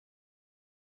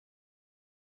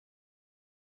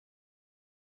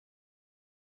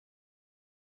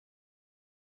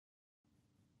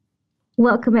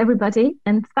Welcome everybody,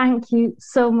 and thank you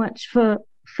so much for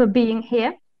being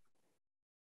here.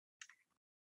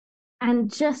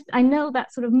 And just, I know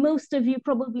that sort of most of you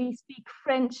probably speak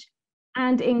French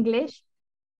and English,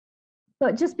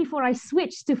 but just before I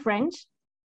switch to French,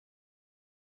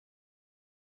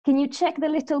 can you check the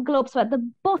little globe so at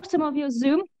the bottom of your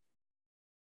Zoom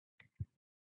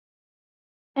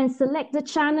and select the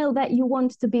channel that you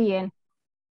want to be in?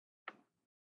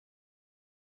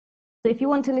 So if you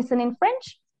want to listen in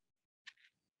French,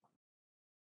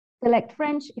 select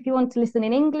French. If you want to listen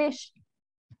in English,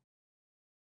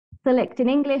 select in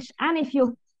English. And if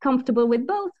you're comfortable with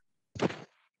both,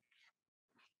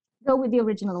 go with the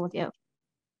original audio.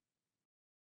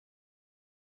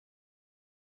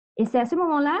 Et c'est à ce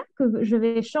moment-là que je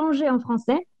vais changer en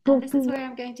français. This is where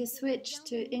I'm going to switch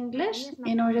to English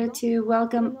in order to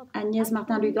welcome Agnès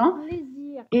Martin-Lugand.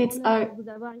 It's a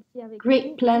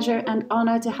great pleasure and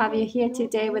honor to have you here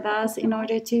today with us in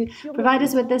order to provide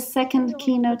us with this second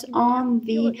keynote on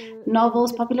the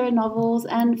novels, popular novels,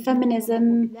 and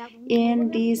feminism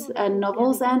in these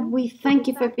novels. And we thank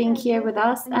you for being here with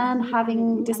us and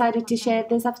having decided to share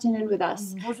this afternoon with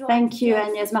us. Thank you,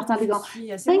 Agnès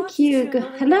Martin-Lugand. Thank you.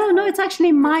 Hello. No, it's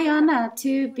actually my honor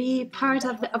to be part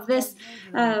of this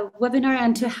webinar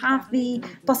and to have the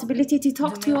possibility to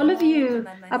talk to all of you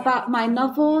about my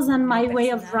novels and my way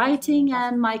of writing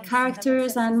and my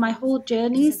characters and my whole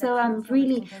journey. So I'm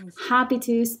really happy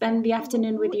to spend the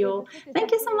afternoon with you all.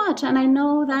 Thank you so much. And I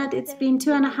know that it's been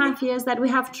 2.5 years that we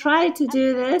have tried to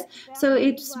do this. So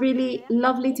it's really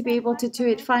lovely to be able to do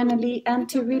it finally and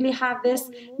to really have this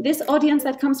audience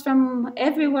that comes from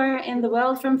everywhere in the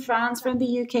world, from France, from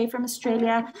the UK, from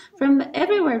Australia, from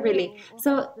everywhere really.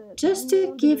 So just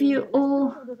to give you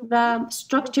all the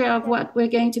structure of what we're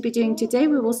going to be doing today,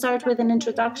 we will start with an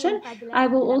introduction. I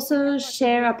will also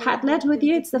share a Padlet with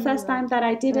you. It's the first time that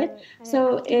I did it,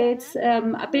 so it's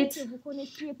a bit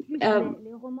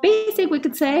basic, we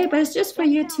could say, but it's just for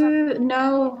you to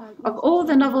know of all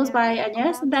the novels by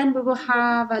Agnès. And then we will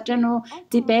have a general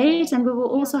debate, and we will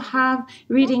also have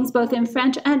readings both in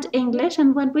French and English.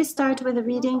 And when we start with the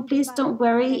reading, please don't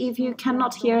worry if you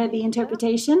cannot hear the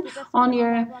interpretation on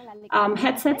your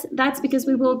headset. That's because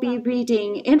we will be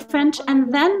reading in French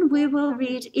and then we will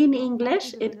read in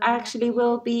English. It actually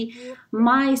will be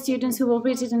my students who will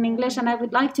read it in English, and I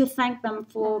would like to thank them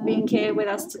for being here with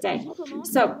us today.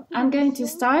 So I'm going to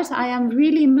start. I am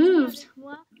really moved.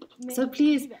 So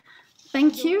please,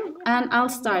 thank you, and I'll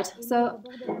start. So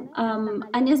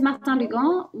Agnès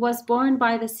Martin-Lugand was born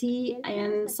by the sea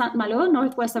in Saint-Malo,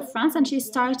 northwest of France, and she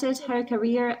started her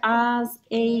career as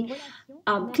a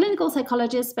clinical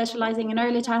psychologist specializing in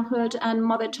early childhood and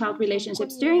mother-child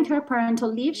relationships. During her parental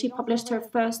leave, she published her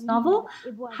first novel,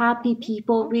 Happy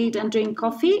People Read and Drink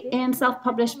Coffee, in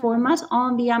self-published format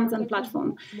on the Amazon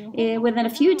platform. Within a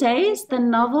few days, the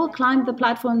novel climbed the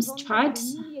platform's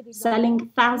charts, selling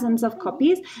thousands of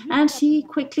copies, and she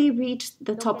quickly reached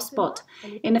the top spot.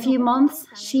 In a few months,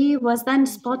 she was then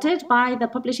spotted by the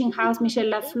publishing house Michel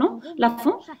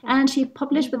Lafon, and she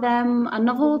published with them a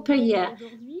novel per year.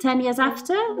 10 years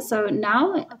after, so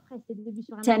now,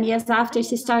 10 years after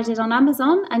she started on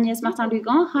Amazon, Agnès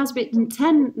Martin-Lugand has written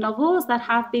 10 novels that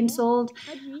have been sold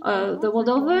the world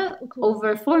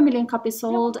over 4 million copies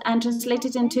sold and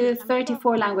translated into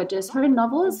 34 languages. Her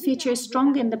novels feature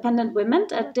strong, independent women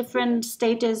at different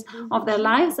stages of their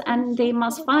lives, and they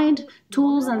must find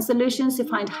tools and solutions to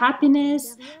find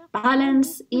happiness,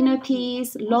 balance, inner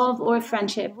peace, love, or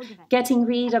friendship, getting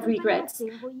rid of regrets.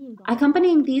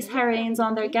 Accompanying these heroines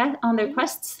on their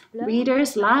quests,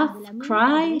 readers laugh,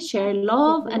 cry, share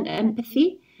love and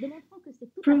empathy,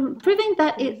 proving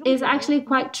that it is actually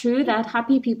quite true that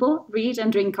happy people read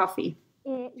and drink coffee.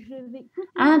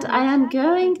 And I am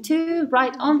going to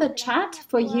write on the chat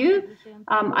for you.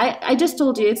 I just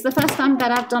told you it's the first time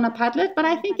that I've done a Padlet, but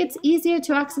I think it's easier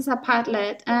to access a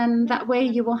Padlet, and that way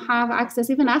you will have access,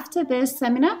 even after this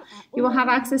seminar, you will have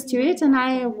access to it. And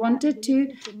I wanted to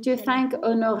thank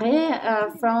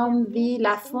Honoré from the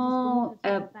Lafon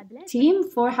team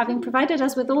for having provided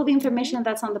us with all the information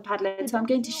that's on the Padlet. So I'm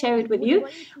going to share it with you.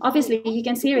 Obviously, you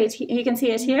can see it. You can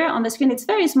see it here on the screen. It's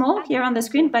very small here on the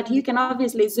screen, but you can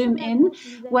obviously zoom in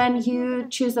when you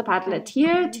choose the Padlet.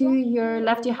 Here to your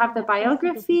left, you have the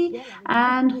biography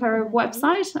and her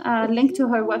website, link to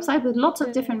her website with lots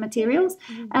of different materials.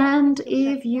 And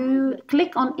if you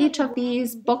click on each of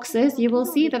these boxes, you will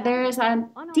see that there is a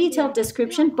detailed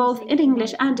description, both in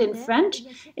English and in French,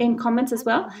 in comments as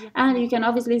well. And you can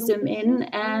obviously zoom in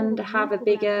and have a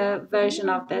bigger version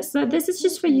of this. So this is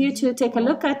just for you to take a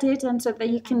look at it, and so that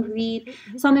you can read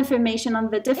some information on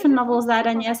the different novels that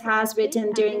Agnès has written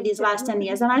written during these last 10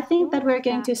 years. And I think that we're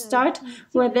going to start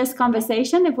with this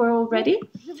conversation if we're all ready.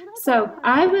 So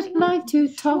I would like to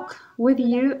talk with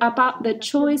you about the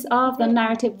choice of the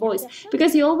narrative voice,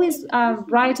 because you always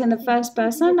write in the first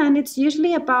person, and it's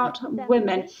usually about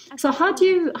women. So how do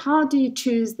you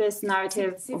choose this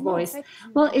narrative voice?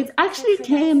 Well, it actually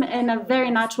came in a very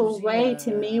natural way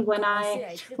to me when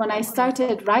I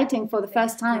started writing for the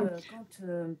first time.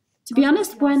 To be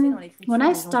honest, when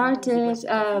I started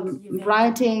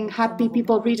writing Happy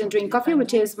People Read and Drink Coffee,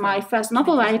 which is my first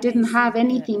novel, I didn't have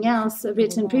anything else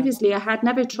written previously. I had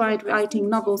never tried writing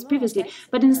novels previously.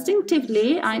 But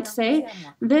instinctively, I'd say,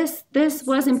 this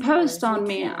was imposed on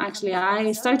me, actually.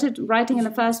 I started writing in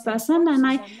the first person,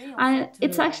 and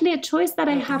it's actually a choice that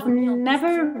I have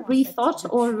never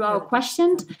rethought or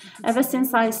questioned ever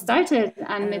since I started.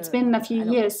 And it's been a few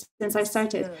years since I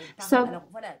started. So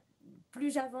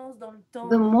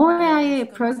the more I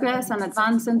progress and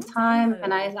advance in time,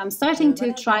 and I'm starting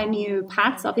to try new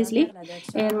paths, obviously.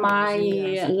 In my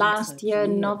last year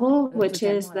novel, which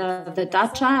is the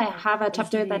Dacha, I have a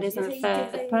chapter that is in the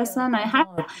third person. I have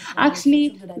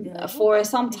actually, for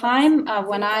some time,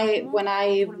 when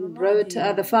I wrote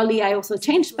The Folly, I also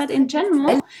changed. But in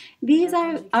general, these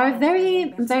are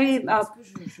very, very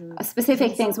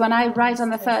specific things. When I write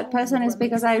on the third person, it's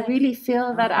because I really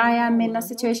feel that I am in a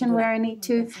situation where I need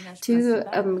to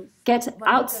get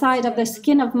outside of the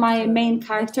skin of my main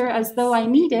character, as though I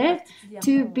needed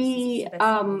to be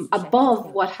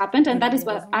above what happened. And that is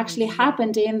what actually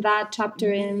happened in that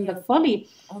chapter in The Folly.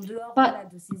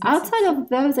 But outside of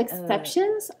those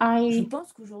exceptions, I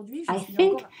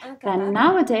think that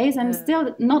nowadays I'm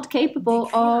still not capable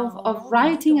of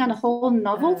writing a whole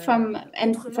novel from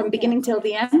beginning till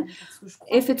the end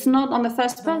if it's not on the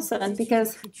first person,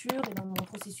 because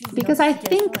I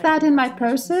think that in my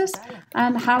process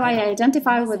and how I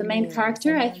identify with the main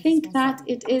character, I think that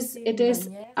it is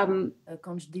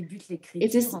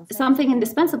something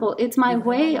indispensable. It's my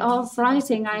way of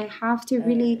writing. I have to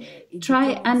really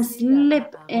try and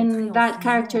slip in that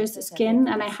character's skin,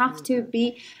 and I have to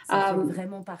be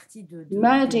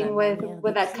merging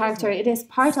with that character. It is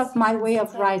part of my way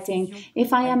of writing.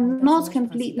 If I am not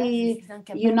completely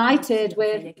united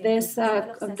with this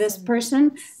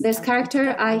person, this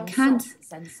character, I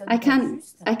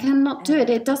cannot do it.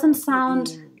 It doesn't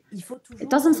sound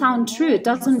true. It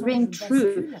doesn't ring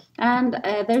true. And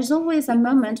there's always a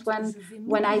moment when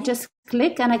I just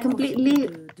click and I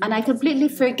completely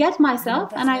forget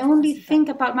myself, and I only think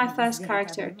about my first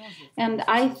character. And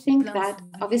I think that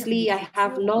obviously I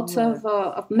have lots of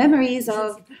memories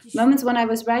of moments when I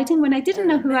was writing when I didn't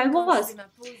know who I was.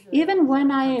 Even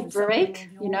when I break,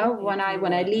 when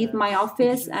I leave my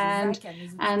office and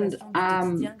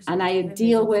I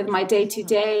deal with my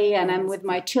day-to-day and I'm with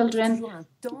my children,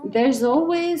 there's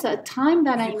always a time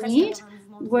that I need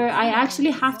where I actually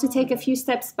have to take a few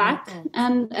steps back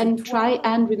and try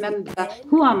and remember,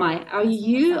 who am I? Are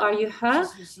you? Are you her?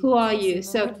 Who are you?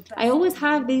 So I always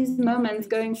have these moments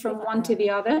going from one to the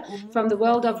other, from the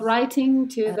world of writing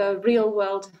to the real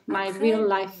world, my real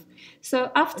life.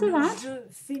 So after that,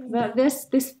 this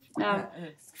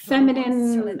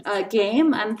feminine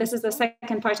game, and this is the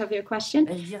second part of your question,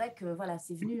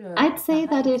 I'd say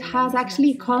that it has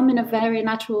actually come in a very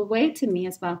natural way to me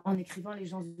as well.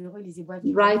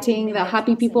 Writing The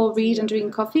Happy People Read and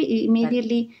Drink Coffee,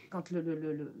 immediately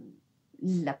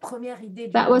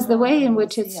that was the way in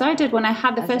which it started. When I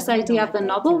had the first idea of the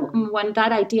novel, when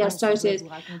that idea started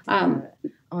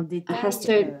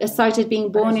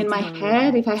being born in my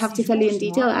head, if I have to tell you in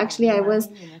detail, actually I was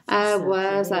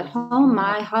at home.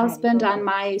 My husband and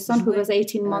my son, who was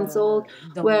 18 months old,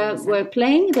 were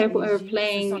playing. They were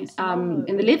playing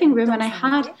in the living room, and I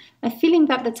had a feeling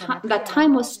that that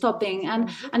time was stopping, and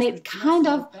it kind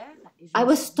of, I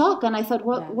was stuck, and I thought,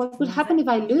 what would happen if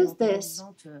I lose this?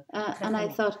 And I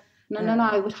thought, no,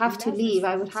 I would have to leave.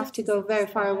 I would have to go very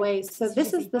far away. So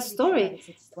this is the story.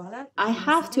 I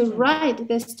have to write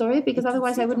this story because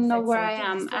otherwise I wouldn't know where I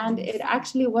am. And it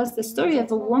actually was the story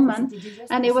of a woman.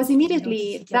 And it was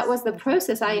immediately, that was the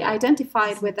process. I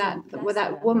identified with that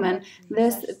woman.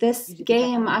 This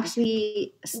game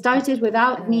actually started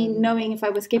without me knowing if I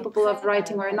was capable of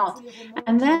writing or not.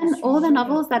 And then all the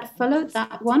novels that followed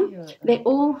that one, they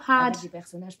all had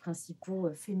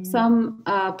some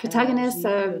protagonists,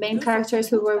 main characters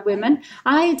who were women.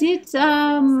 I did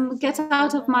get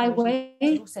out of my way,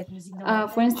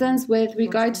 for instance, with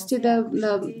regards to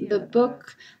the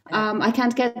book. I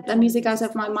Can't Get the Music Out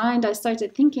of My Mind. I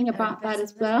started thinking about that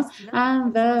as well.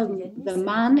 And the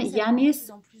man,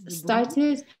 Yanis,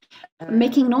 started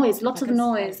making noise, lots of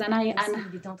noise, and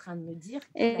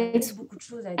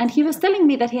he was telling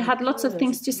me that he had lots of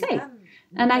things to say,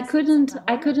 and I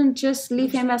couldn't just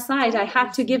leave him aside. I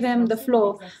had to give him the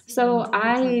floor. So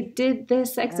I did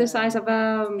this exercise of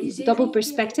a double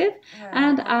perspective,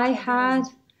 and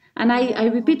I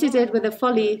repeated it with a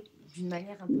folly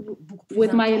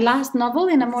with my last novel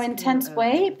in a more intense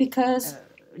way, because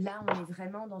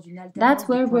that's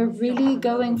where we're really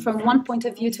going from one point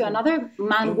of view to another,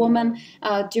 man, woman,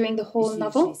 during the whole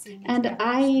novel. And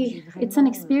it's an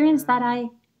experience that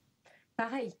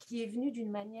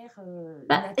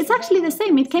it's actually the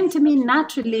same. It came to me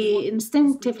naturally,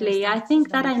 instinctively. I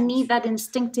think that I need that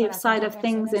instinctive side of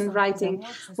things in writing.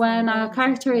 When a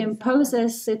character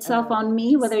imposes itself on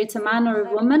me, whether it's a man or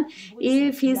a woman,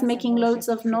 if he's making loads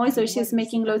of noise or she's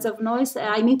making loads of noise,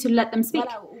 I need to let them speak.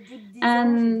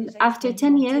 And after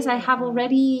 10 years, I have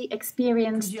already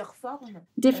experienced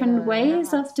different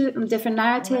ways of different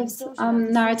narratives,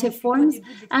 narrative forms,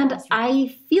 and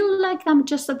I feel like I'm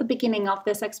just at the beginning of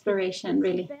this exploration,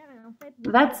 really.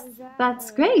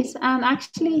 That's great. And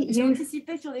actually,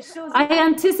 I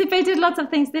anticipated lots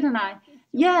of things, didn't I?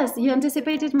 Yes, you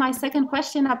anticipated my second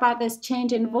question about this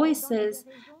change in voices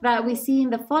that we see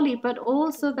in the folly, but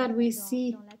also that we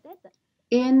see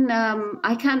in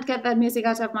I can't get that music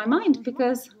out of my mind,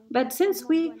 but since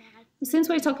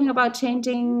we're talking about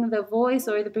changing the voice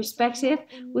or the perspective,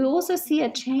 we also see a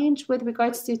change with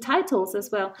regards to titles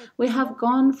as well. We have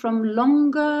gone from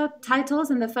longer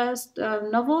titles in the first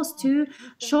novels to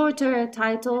shorter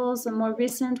titles, more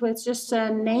recent, with just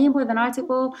a name with an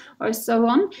article or so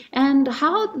on. And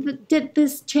how did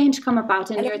this change come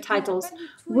about in your titles?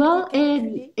 Well,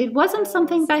 it wasn't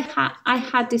something that I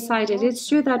had decided. It's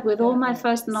true that with all my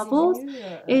first novels,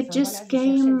 it just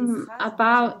came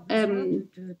about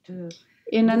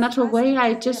in a natural way.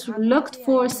 I just looked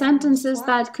for sentences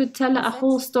that could tell a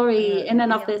whole story in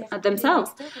and of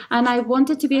themselves. And I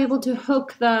wanted to be able to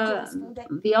hook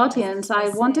the audience. I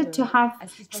wanted to have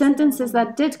sentences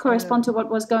that did correspond to what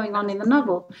was going on in the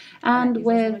novel. And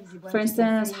with, for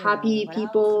instance, happy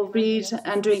people read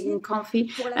and drink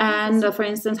coffee, and for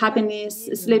instance, happiness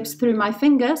slips through my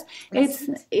fingers,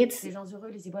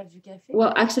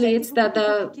 well, actually, it's that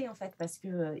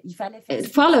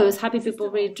it follows happy people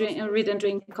read and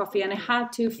drink coffee, and I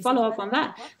had to follow up on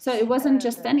that. So it wasn't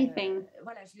just anything.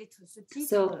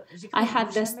 So I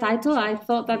had this title. I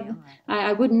thought that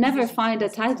I would never find a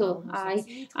title.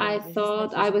 I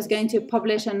thought I was going to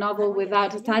publish a novel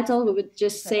without a title. We would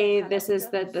just say this is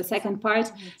the second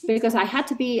part, because I had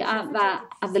to be at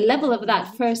the level of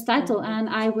that first title, and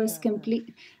I was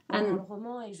complete.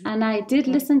 And I did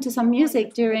listen to some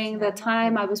music during the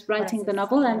time I was writing the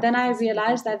novel, and then I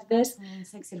realized that this,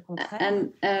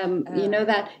 and you know,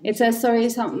 that it says, sorry,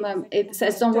 it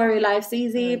says, don't worry, life's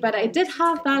easy, but I did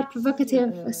have that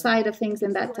provocative side of things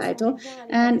in that title,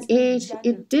 and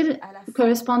it did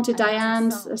correspond to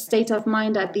Diane's state of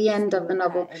mind at the end of the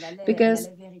novel, because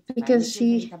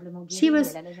she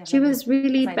was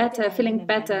really better, feeling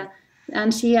better.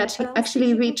 And she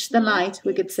actually reached the light,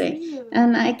 we could say.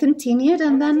 And I continued,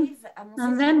 and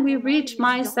then we reached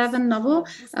my seventh novel,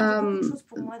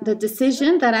 The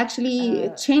Decision, that actually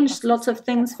changed lots of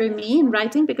things for me in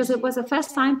writing, because it was the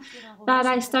first time that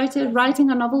I started writing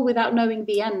a novel without knowing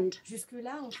the end.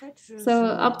 So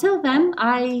up till then,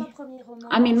 I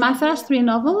mean, my first three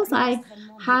novels, I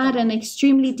had an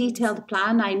extremely detailed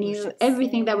plan. I knew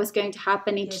everything that was going to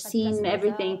happen, each scene,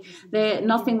 everything.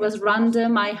 Nothing was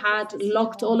random. I had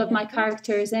locked all of my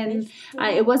characters in.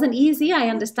 It wasn't easy, I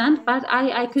understand, but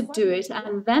I could do it.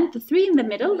 And then the three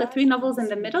novels in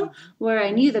the middle, where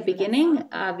I knew the beginning,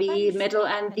 the middle,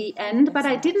 and the end, but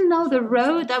I didn't know the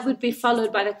road that would be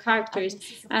followed by the characters.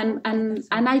 And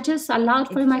I just allowed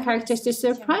for my characters to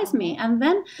surprise me. And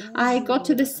then I got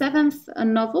to the seventh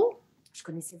novel,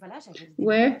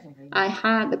 where I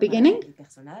had the beginning,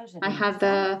 I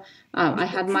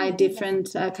had my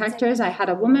different characters, I had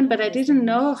a woman, but I didn't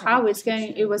know how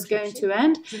it was going to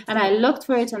end, and I looked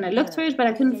for it, but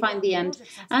I couldn't find the end.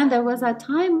 And there was a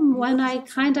time when I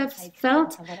kind of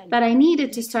felt that I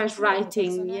needed to start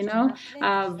writing, you know,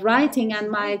 and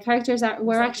my characters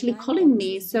were actually calling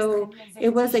me, so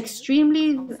it was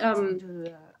extremely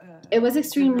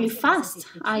fast.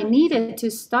 I needed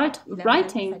to start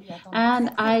writing,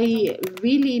 and I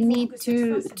really need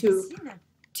to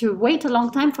to wait a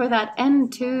long time for that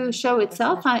end to show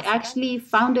itself. I actually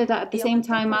found it at the same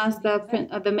time as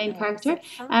the main character,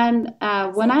 and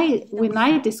when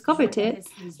I discovered it,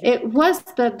 it was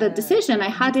the decision. I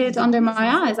had it under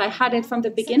my eyes. I had it from the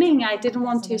beginning. I didn't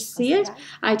want to see it.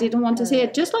 I didn't want to see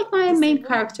it, just like my main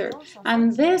character.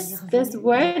 And this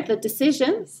word, the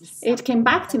decision, it came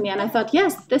back to me, and I thought,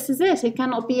 yes, this is it. It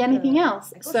cannot be anything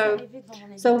else. So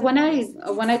when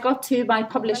I got to my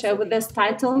publisher with this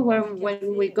title,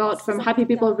 when we got From Happy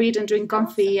People Read and Drink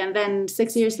Coffee, and then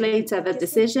 6 years later, The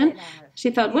Decision, she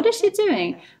thought, what is she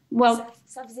doing? Well,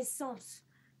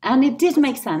 and it did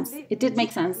make sense. It did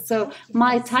make sense. So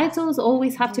my titles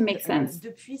always have to make sense.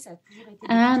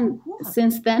 And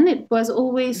since then, it was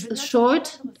always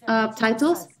short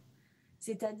titles.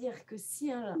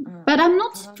 But I'm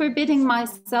not forbidding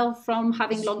myself from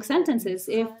having long sentences.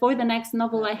 If for the next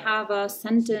novel I have a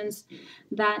sentence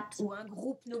that,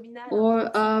 or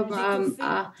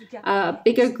a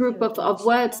bigger group of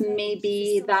words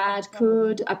maybe that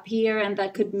could appear and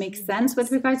that could make sense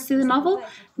with regards to the novel,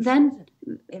 then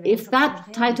if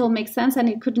that title makes sense and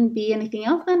it couldn't be anything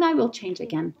else, then I will change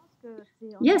again.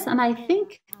 Yes, and I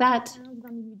think that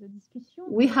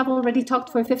we have already talked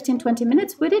for 15-20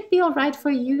 minutes. Would it be all right for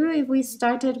you if we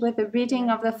started with the reading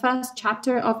of the first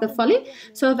chapter of The Folly,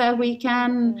 so that we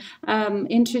can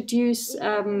introduce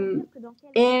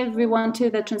everyone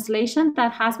to the translation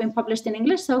that has been published in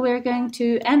English? So we're going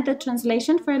to end the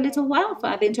translation for a little while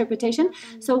for the interpretation.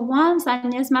 So once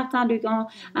Agnès, Martin-Lugand,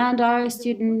 and our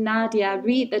student Nadia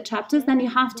read the chapters, then you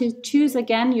have to choose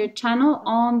again your channel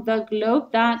on the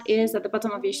globe that is at the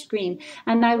bottom of your screen.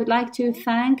 And I would like to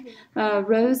thank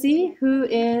Rosie, who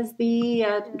is the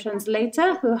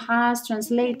translator, who has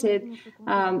translated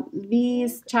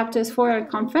these chapters for our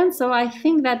conference. So I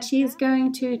think that she's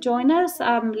going to join us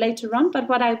later on. But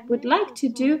what I would like to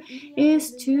do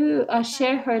is to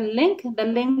share her link, the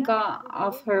link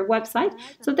of her website,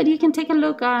 so that you can take a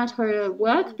look at her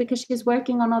work, because she's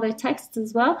working on other texts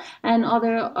as well and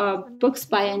other books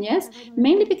by Agnès,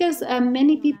 mainly because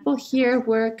many people here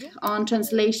work on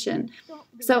translation.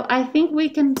 So I think we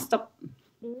can stop.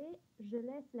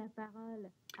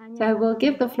 So I will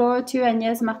give the floor to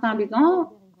Agnès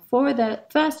Martin-Lugand for the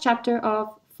first chapter of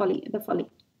Folly, The Folly.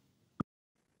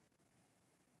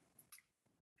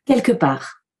 Quelque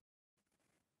part.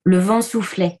 Le vent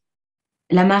soufflait.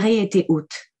 La marée était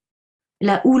haute.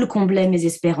 La houle comblait mes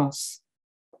espérances.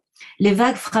 Les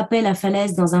vagues frappaient la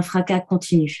falaise dans un fracas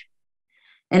continu.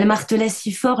 Elles martelaient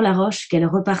si fort la roche qu'elle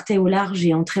repartait au large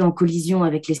et entrait en collision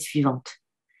avec les suivantes,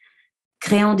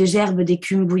 créant des gerbes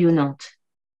d'écume bouillonnante.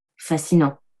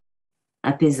 Fascinant,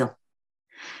 apaisant.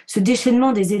 Ce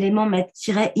déchaînement des éléments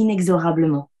m'attirait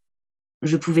inexorablement.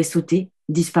 Je pouvais sauter,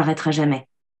 disparaître à jamais.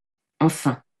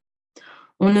 Enfin,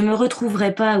 on ne me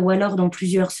retrouverait pas, ou alors dans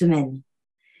plusieurs semaines.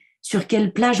 Sur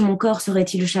quelle plage mon corps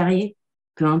serait-il charrié?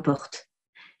 Peu importe.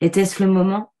 Était-ce le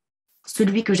moment?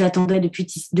 Celui que j'attendais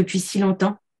depuis si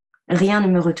longtemps? Rien ne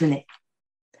me retenait.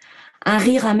 Un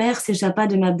rire amer s'échappa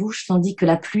de ma bouche tandis que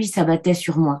la pluie s'abattait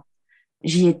sur moi.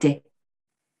 J'y étais.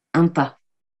 Un pas,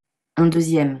 un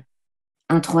deuxième,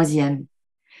 un troisième.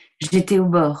 J'étais au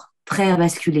bord, prêt à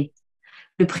basculer.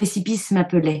 Le précipice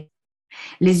m'appelait.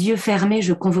 Les yeux fermés,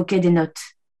 je convoquais des notes,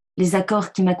 les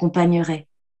accords qui m'accompagneraient.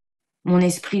 Mon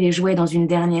esprit les jouait dans une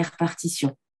dernière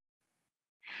partition.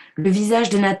 Le visage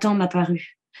de Nathan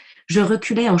m'apparut. Je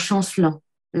reculais en chancelant,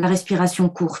 la respiration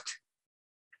courte.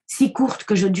 Si courte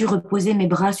que je dus reposer mes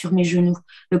bras sur mes genoux,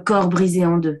 le corps brisé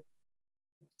en deux.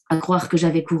 À croire que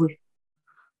j'avais couru.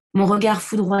 Mon regard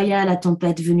foudroya la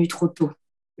tempête venue trop tôt.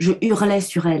 Je hurlais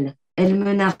sur elle. Elle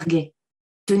me narguait.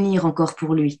 Tenir encore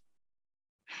pour lui.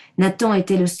 Nathan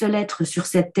était le seul être sur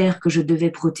cette terre que je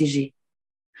devais protéger.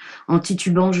 En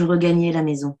titubant, je regagnai la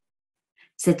maison.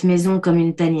 Cette maison comme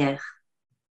une tanière,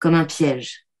 comme un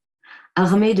piège.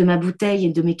 Armée de ma bouteille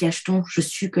et de mes cachetons, je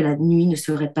sus que la nuit ne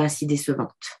serait pas si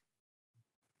décevante.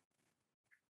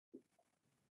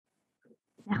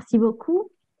 Merci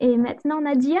beaucoup. Et maintenant,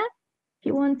 Nadia, if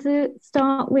you want to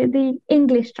start with the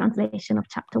English translation of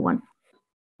chapter 1.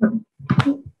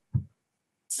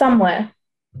 Somewhere.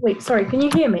 Wait, sorry, can you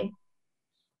hear me?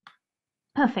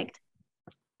 Perfect.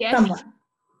 Yes. Somewhere.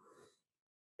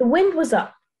 The wind was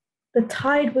up. The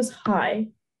tide was high.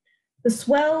 The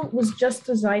swell was just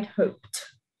as I'd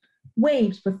hoped.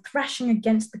 Waves were thrashing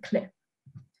against the cliff,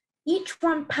 each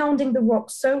one pounding the rock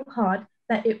so hard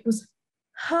that it was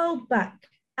hurled back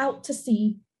out to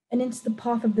sea and into the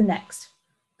path of the next,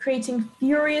 creating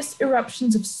furious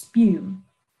eruptions of spume.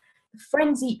 The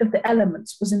frenzy of the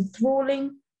elements was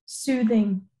enthralling,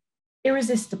 soothing,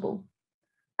 irresistible.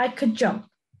 I could jump,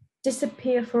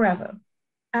 disappear forever,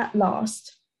 at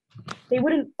last, They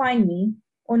wouldn't find me,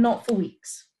 or not for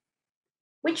weeks.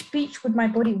 Which beach would my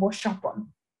body wash up on?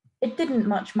 It didn't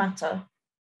much matter.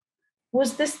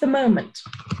 Was this the moment,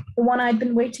 the one I'd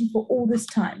been waiting for all this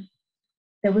time?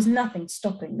 There was nothing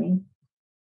stopping me.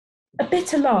 A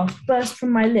bitter laugh burst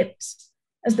from my lips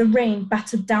as the rain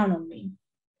battered down on me.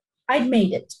 I'd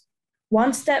made it.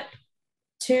 1 step,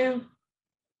 2,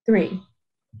 3.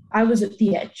 I was at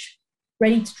the edge,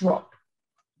 ready to drop.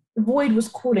 The void was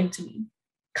calling to me.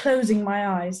 Closing my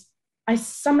eyes, I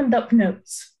summoned up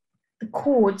notes, the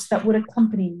chords that would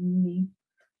accompany me.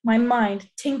 My mind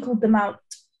tinkled them out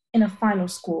in a final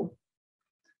score.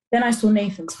 Then I saw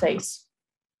Nathan's face.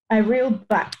 I reeled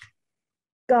back,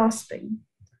 gasping,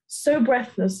 so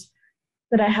breathless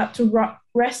that I had to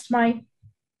rest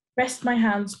my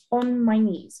hands on my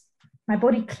knees, my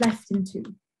body cleft in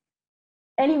two.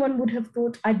 Anyone would have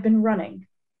thought I'd been running.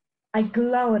 I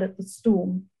glowered at the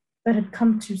storm that had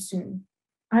come too soon.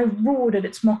 I roared at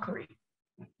its mockery.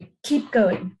 Keep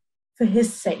going, for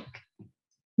his sake.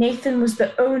 Nathan was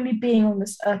the only being on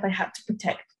this earth I had to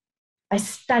protect. I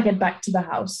staggered back to the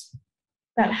house.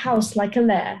 That house like a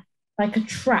lair, like a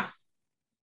trap.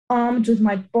 Armed with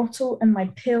my bottle and my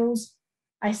pills,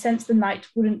 I sensed the night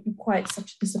wouldn't be quite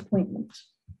such a disappointment.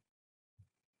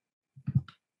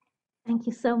 Thank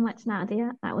you so much,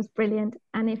 Nadia. That was brilliant.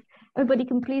 And if everybody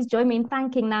can please join me in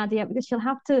thanking Nadia, because she'll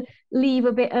have to leave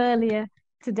a bit earlier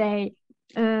today.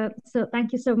 So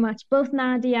thank you so much. Both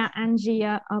Nadia and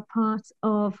Gia are part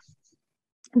of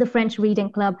the French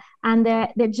Reading Club, and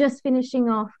they're just finishing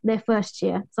off their first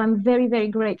year. So I'm very, very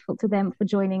grateful to them for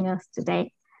joining us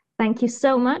today. Thank you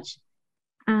so much.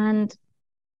 And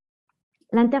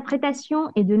l'interprétation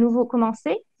est de nouveau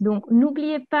commencée. Donc,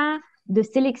 n'oubliez pas de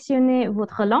sélectionner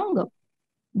votre langue.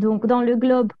 Donc, dans le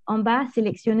globe en bas,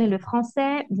 sélectionnez le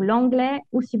français ou l'anglais,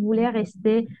 ou si vous voulez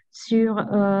rester sur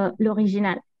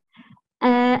l'original.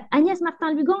 Agnès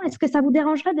Martin-Lugand, est-ce que ça vous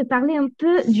dérangerait de parler un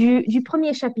peu du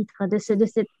premier chapitre,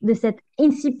 de cette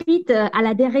incipit à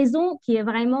la déraison, qui est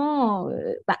vraiment,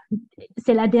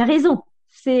 c'est la déraison.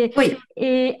 Oui.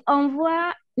 Et on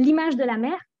voit l'image de la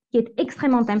mer, qui est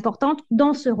extrêmement importante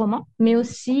dans ce roman, mais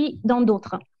aussi dans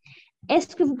d'autres.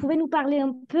 Est-ce que vous pouvez nous parler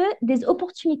un peu des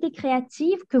opportunités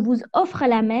créatives que vous offre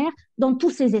la mer dans tous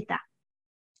ses états?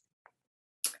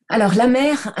 Alors, la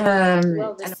mer...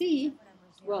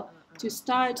 To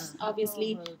start,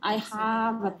 obviously, I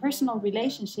have a personal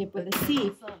relationship with the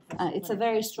sea. It's a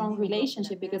very strong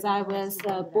relationship because I was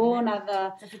born at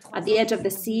the edge of the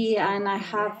sea, and I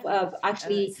have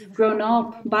actually grown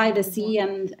up by the sea,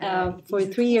 and for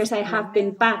 3 years I have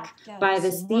been back by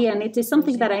the sea, and it is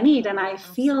something that I need, and I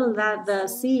feel that the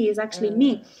sea is actually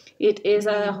me. It is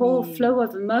a whole flow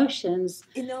of emotions.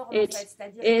 It's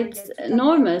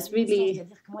enormous, really.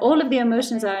 All of the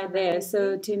emotions are there.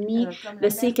 So to me, the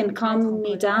sea can calm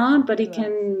me down, but it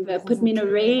can put me in a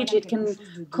rage. It can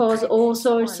cause all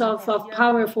sorts of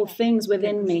powerful things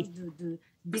within me.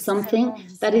 Something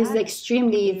that is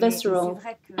extremely visceral.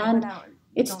 And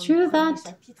it's true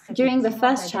that during the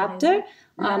first chapter,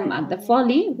 at the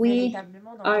Folly, we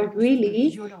are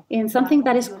really in something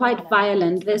that is quite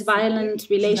violent. This violent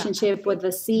relationship with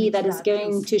the sea that is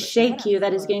going to shake you,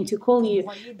 that is going to call you,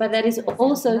 but that is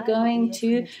also going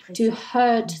to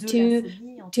hurt, to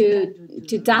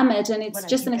damage, and it's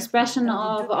just an expression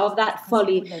of that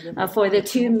folly for the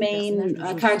two main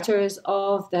characters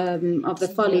of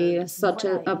the Folly, such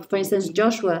as, for instance,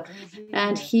 Joshua,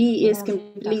 and he is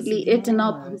completely eaten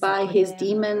up by his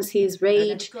demons, his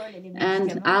rage,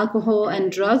 and alcohol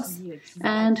and drugs,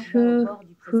 and who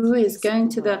is going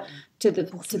to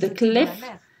the cliff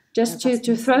just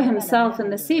to throw himself in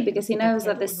the sea, because he knows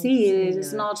that the sea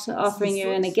is not offering you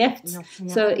any gifts.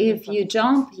 So if you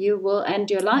jump, you will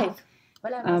end your life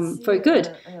for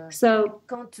good. So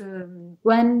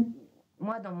when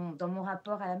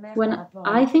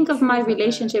I think of my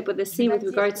relationship with the sea with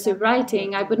regards to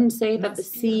writing, I wouldn't say that the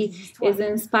sea is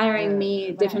inspiring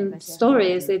me different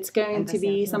stories. It's going to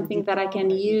be something that I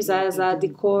can use as a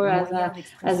decor,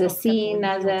 as a scene,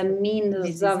 as a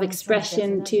means of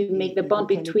expression to make the bond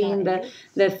between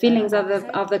the feelings of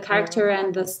the character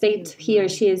and the state he or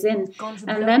she is in.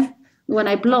 And then when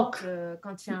I block,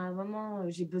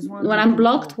 when I'm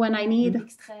blocked, when I need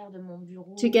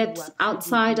to get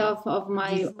outside of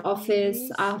my office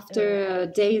after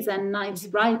days and nights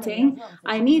writing,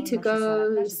 I need to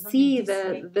go see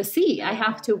the sea. I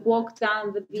have to walk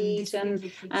down the beach and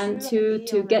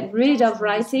to get rid of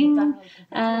writing.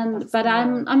 But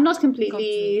I'm not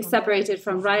completely separated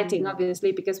from writing,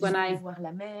 obviously, because when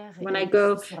I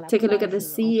go take a look at the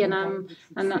sea and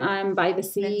I'm by the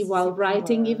sea while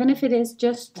writing, even if it is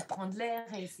just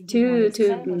to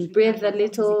breathe a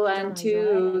little and to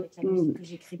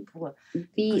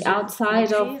be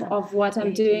outside of what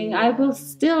I'm doing. I will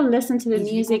still listen to the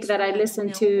music that I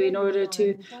listen to in order to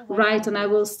write, and I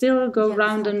will still go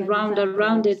round and round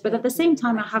around it. But at the same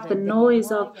time, I have the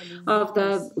noise of the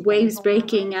waves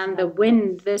breaking and the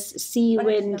wind, this sea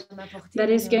wind that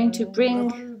is going to bring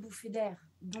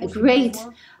a great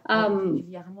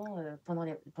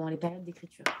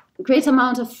great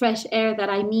amount of fresh air that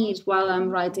I need while I'm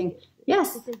writing.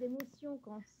 Yes,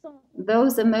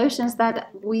 those emotions that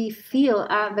we feel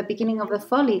at the beginning of the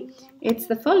folly, it's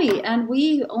the folly, and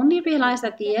we only realize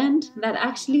at the end that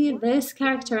actually this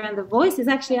character and the voice is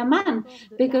actually a man,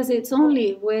 because it's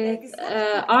only with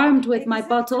armed with my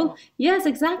bottle. Yes,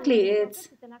 exactly.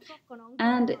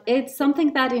 And it's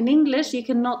something that in English you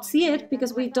cannot see it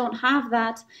because we don't have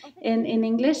that in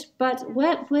English. But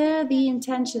what were the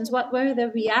intentions? What were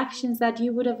the reactions that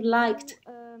you would have liked?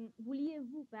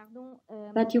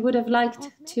 That you would have liked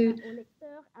to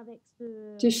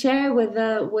share with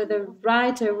the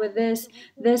writer, with this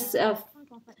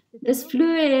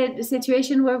fluid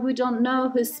situation where we don't know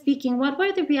who's speaking. What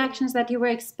were the reactions that you were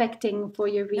expecting for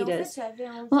your readers?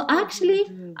 Well, actually,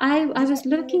 I was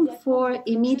looking for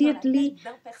immediately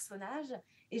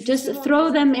just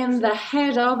throw them in the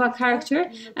head of a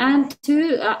character and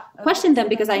to question them,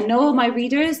 because I know my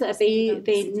readers,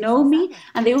 they know me,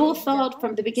 and they all thought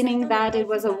from the beginning that it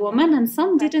was a woman, and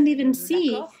some didn't even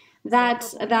see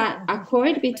that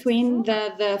accord between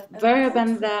the verb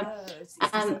and the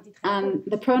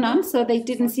pronoun, so they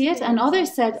didn't see it, and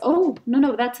others said, oh,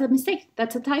 no, that's a mistake,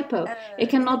 that's a typo, it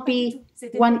cannot be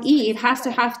one E, it has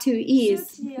to have two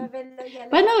E's.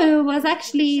 But no, it was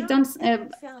actually done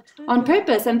on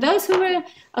purpose, and those who were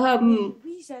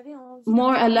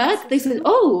more alert, they said,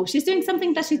 oh, she's doing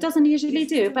something that she doesn't usually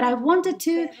do. But I wanted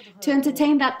to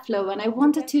entertain that flow, and I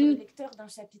wanted to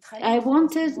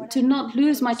not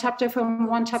lose my chapter from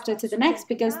one chapter to the next,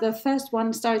 because the first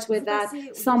one starts with that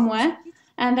somewhere,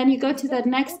 and then you go to the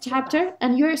next chapter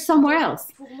and you're somewhere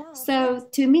else. So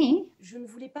to me,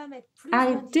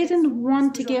 I didn't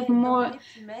want to give more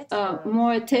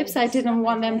tips. I didn't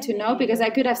want them to know, because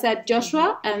I could have said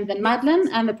Joshua and then Madeleine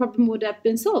and the problem would have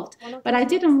been solved. But I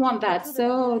didn't want that.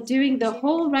 So during the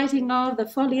whole writing of the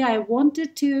folly, I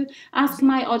wanted to ask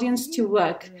my audience to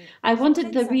work. I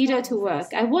wanted the reader to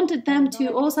work. I wanted them to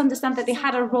also understand that they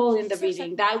had a role in the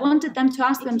reading, that I wanted them to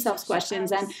ask themselves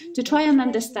questions and to try and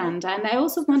understand. And I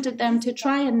also wanted them to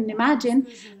try and imagine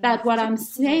that what I'm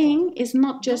saying is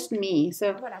not just me.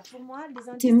 So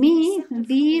to me,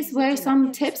 these were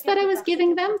some tips that I was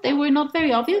giving them. They were not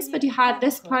very obvious, but you had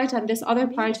this part and this other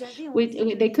part.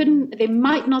 They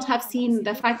might not have seen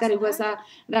the fact that it was a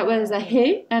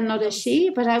he and not a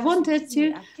she. But I wanted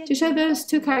to show those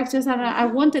two characters, and I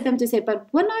wanted them to say, but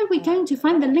when are we going to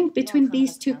find the link between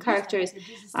these two characters?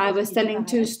 I was telling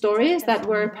two stories that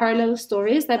were parallel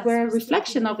stories that were a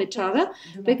reflection of each other,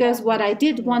 because what I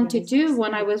did want to do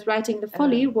when I was writing the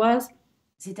folly was,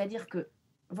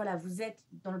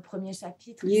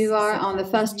 you are on the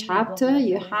first chapter,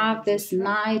 you have this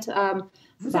night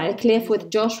by a cliff with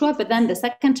Joshua, but then the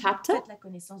second chapter,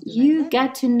 you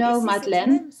get to know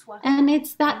Madeleine, and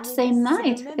it's that same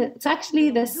night. It's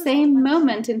actually the same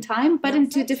moment in time, but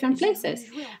in two different places.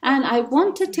 And I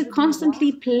wanted to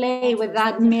constantly play with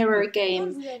that mirror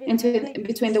game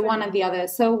between the one and the other.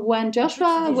 So when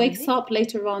Joshua wakes up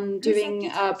later on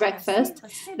during breakfast,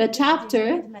 the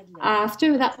chapter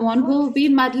after that one will be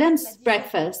Madeleine's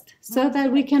breakfast, so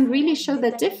that we can really show the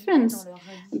difference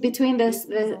between the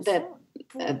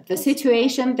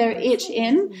situation they're each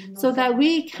in, so that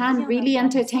we can really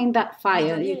entertain that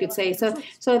fire, you could say.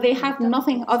 So they have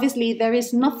nothing, obviously there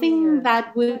is nothing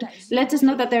that would let us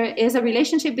know that there is a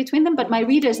relationship between them, but my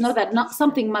readers know that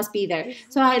something must be there.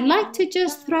 So I like to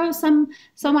just throw some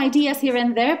ideas here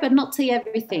and there, but not say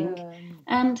everything.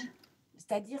 And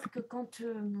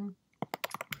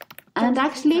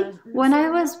actually, when I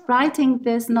was writing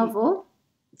this novel,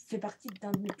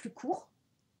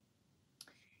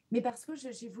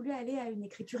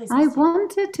 I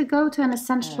wanted to go to an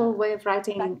essential way of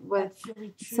writing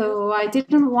so I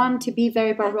didn't want to be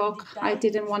very baroque. I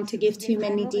didn't want to give too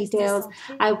many details.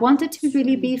 I wanted to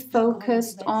really be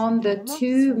focused on the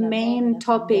two main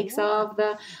topics of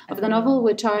the novel,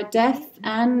 which are death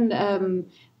and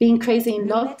being crazy in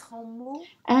love,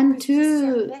 and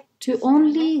to to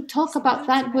only talk about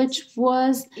that which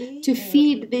was to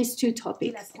feed these two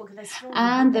topics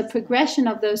and the progression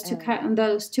of those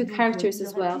two characters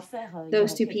as well,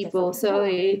 those two people. So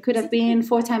it could have been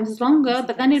 4 times longer,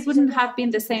 but then it wouldn't have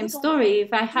been the same story.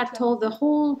 If I had told their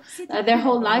whole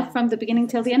life from the beginning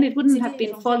till the end, it wouldn't have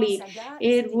been folly.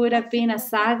 It would have been a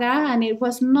saga, and it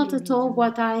was not at all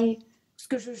what I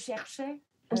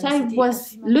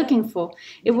was looking for.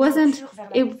 It wasn't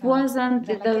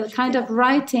the kind of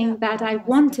writing that I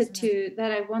wanted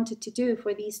to do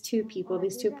for these two people,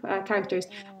 these two characters.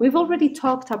 We've already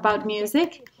talked about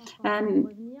music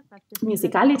and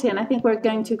musicality, and I think we're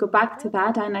going to go back to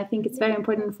that, and I think it's very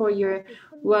important for your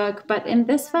work. But in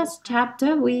this first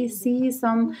chapter, we see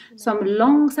some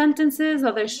long sentences,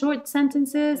 other short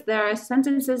sentences. There are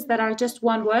sentences that are just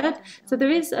one word. So there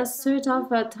is a sort of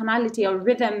a tonality or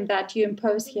rhythm that you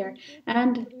impose here,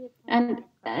 and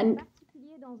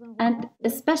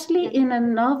especially in a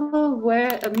novel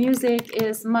where music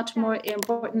is much more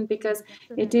important, because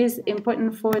it is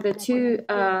important for the two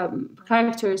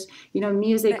characters,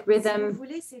 music, rhythm.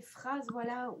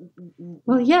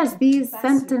 Well, yes, these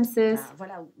sentences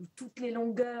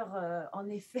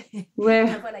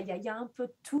where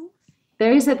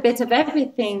there is a bit of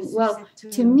everything. Well,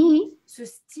 to me,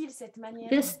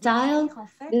 this style,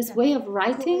 this way of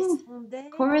writing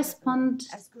corresponds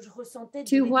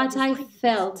to what I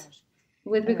felt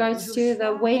with regards to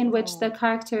the way in which the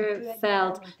character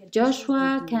felt.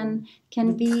 Joshua can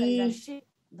be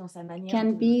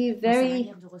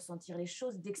very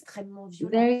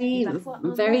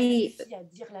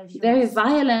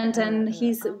violent, and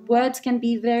his words can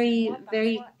be very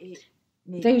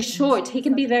short. He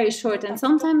can be very short, and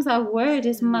sometimes a word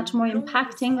is much more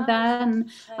impacting than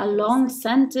a long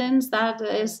sentence that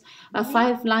is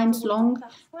 5 lines long.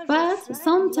 But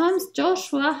sometimes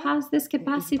Joshua has this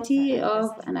capacity of,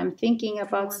 and I'm thinking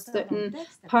about certain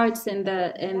parts in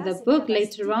the book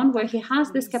later on, where he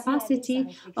has this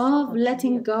capacity of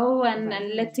letting go and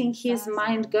letting his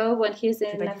mind go when he's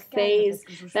in a phase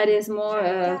that is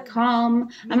more calm.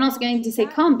 I'm not going to say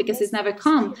calm because he's never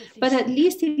calm, but at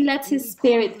least he lets his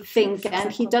spirit think,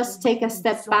 and he does take a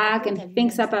step back and he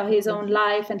thinks about his own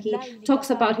life, and he talks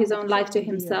about his own life to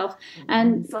himself.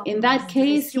 And in that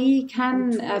case, he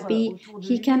can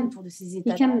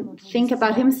think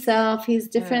about himself, his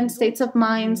different states of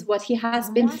minds, what he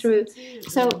has been through.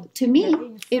 So to me,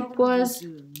 there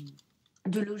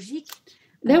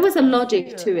was a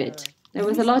logic to it. There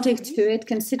was a logic to it,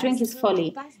 considering his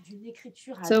folly.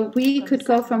 So we could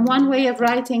go from one way of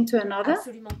writing to another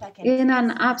in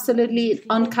an absolutely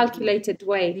uncalculated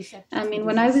way. I mean,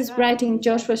 when I was writing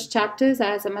Joshua's chapters,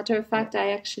 as a matter of fact,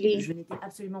 I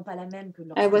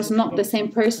was not the same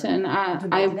person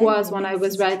I was when I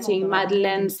was writing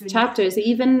Madeleine's chapters,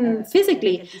 even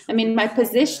physically. I mean, my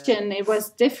position, it was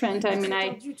different. I mean,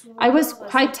 I was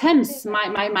quite tense.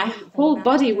 My whole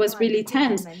body was really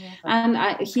tense. And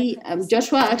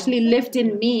Joshua actually lived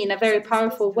in me in a very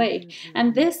powerful way.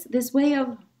 And this way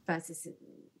of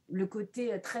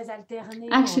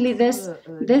actually this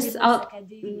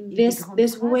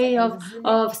way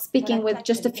of speaking with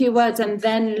just a few words and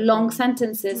then long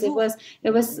sentences, it was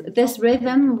this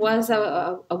rhythm was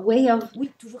a way of,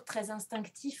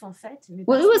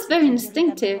 well, it was very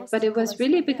instinctive, but it was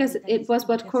really because it was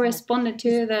what corresponded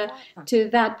to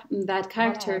that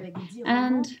character.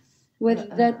 And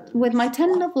with my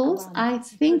 10 novels, I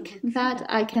think that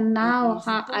I can now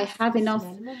I have enough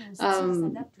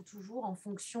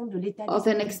of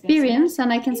an experience,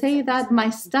 and I can say that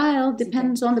my style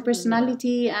depends on the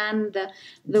personality and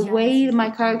the way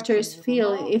my characters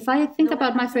feel. If I think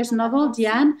about my first novel,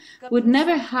 Diane would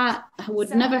never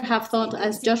have thought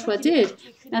as Joshua did.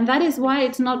 And that is why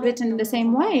it's not written in the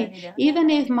same way. Even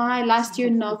if my last year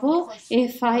novel,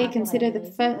 if I consider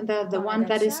the one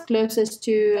that is closest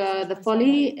to the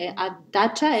folly,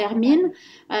 Dacha, Hermine,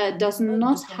 does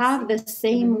not have the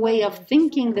same way of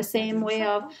thinking, the same way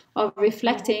of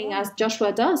reflecting as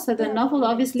Joshua does. So the novel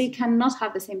obviously cannot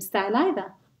have the same style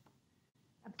either.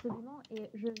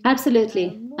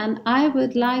 Absolutely. And I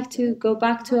would like to go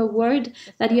back to a word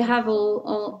that you have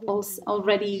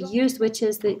already used, which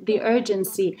is the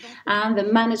urgency and the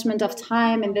management of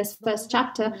time in this first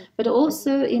chapter, but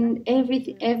also in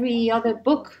every other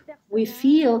book. We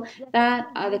feel that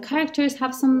the characters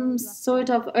have some sort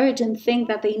of urgent thing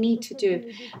that they need to do.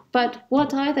 But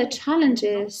what are the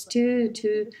challenges to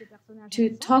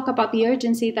talk about the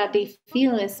urgency that they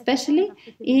feel, especially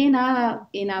in a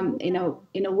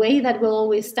way that will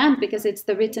always stand, because it's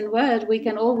the written word. We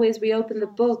can always reopen the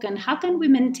book, and how can we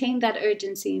maintain that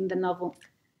urgency in the novel?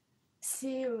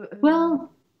 Well,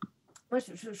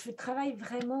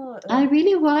 I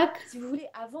really work.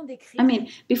 I mean,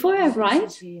 before I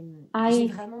write,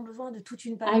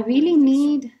 I really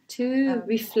need to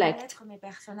reflect.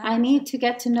 I need to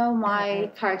get to know my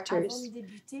characters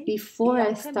before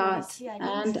I start,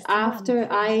 and after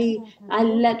I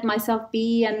let myself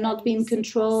be and not be in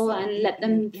control and let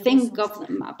them think of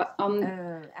them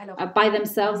by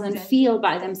themselves and feel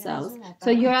by themselves. So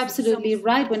you're absolutely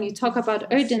right when you talk about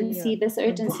urgency, this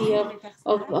urgency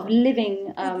of living.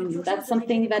 That's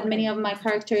something that many of my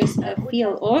characters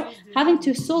feel, or having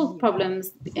to solve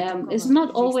problems is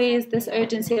not always this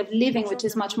urgency of living, which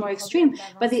is much more extreme,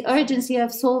 but the urgency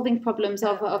of solving problems,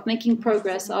 of making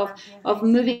progress, of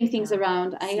moving things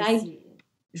around. I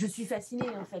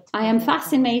am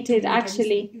fascinated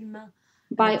actually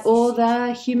by all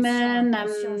the human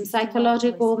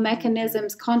psychological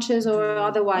mechanisms, conscious or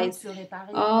otherwise,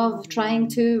 of trying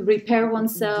to repair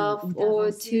oneself or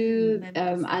to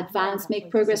advance, make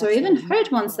progress, or even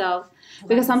hurt oneself.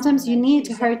 Because sometimes you need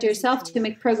to hurt yourself to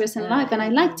make progress in life. And I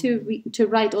like to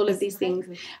write all of these things.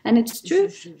 And it's true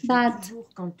that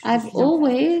I've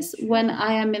always, when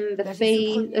I am in the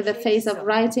phase of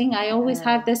writing, I always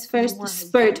have this first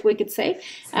spurt, we could say,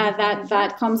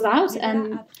 that comes out,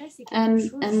 and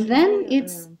then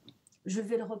it's,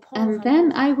 and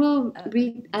then I will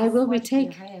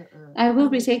retake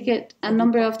it a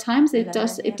number of times.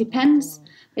 It depends.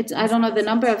 I don't know the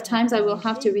number of times I will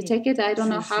have to retake it. I don't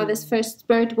know how this first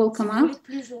spurt will come out.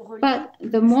 But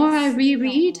the more I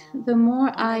reread, the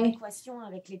more I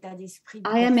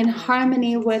am in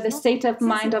harmony with the state of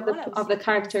mind of the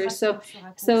character. So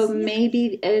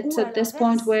maybe it's at this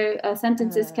point where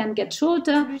sentences can get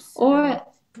shorter, or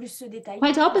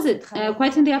quite opposite,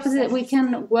 quite in the opposite. We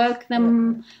can work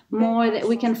them more, that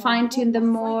we can fine-tune them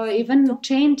more. Even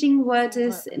changing words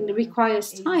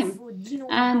requires time,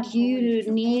 and you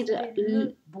need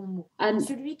I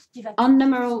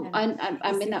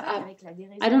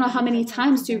don't know how many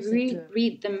times to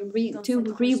read them, to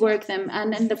rework them.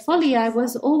 And in the folly, I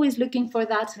was always looking for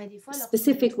that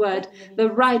specific word, the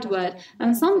right word.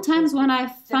 And sometimes when I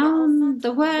found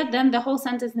the word, then the whole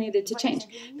sentence needed to change,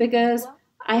 because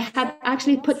I had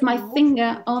actually put my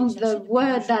finger on the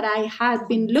word that I had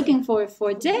been looking for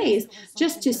days,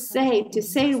 just to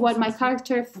say what my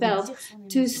character felt,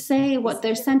 to say what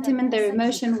their sentiment, their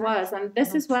emotion was. And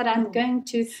this is what I'm going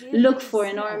to look for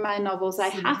in all my novels. I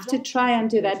have to try and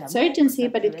do that. It's urgency,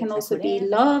 but it can also be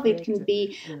love, it can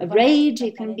be rage,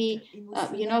 it can be,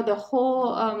 the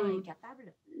whole...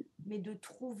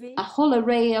 a whole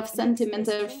array of sentiments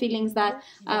or feelings that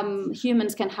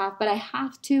humans can have, but I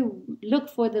have to look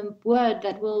for the word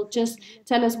that will just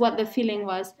tell us what the feeling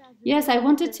was. Yes, I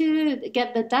wanted to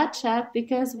get the dacha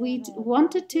because we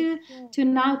wanted to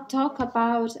now talk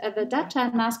about the dacha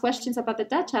and ask questions about the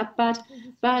dacha, but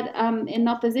in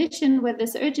opposition with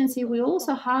this urgency, we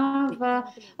also have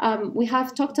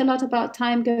talked a lot about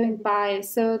time going by.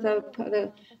 So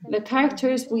the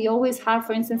characters we always have,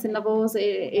 for instance, in novels,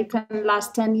 it can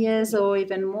last 10 years or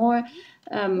even more.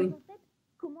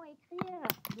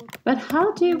 But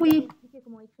how do we...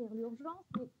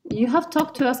 You have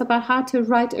talked to us about how to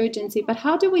write urgency, but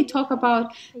how do we talk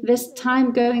about this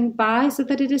time going by so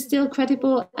that it is still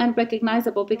credible and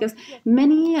recognizable? Because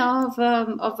many of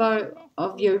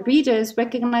your readers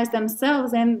recognize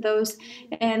themselves in those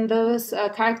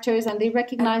characters, and they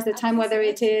recognize the time, whether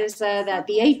it is the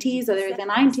 80s or the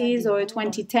 90s or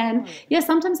 2010. Yes,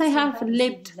 sometimes I have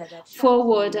leaped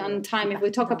forward on time. If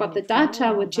we talk about the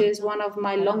dacha, which is one of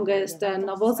my longest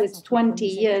novels, it's 20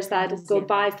 years that go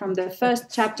by from the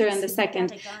first chapter and the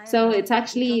second. So it's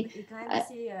actually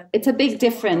it's a big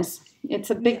difference.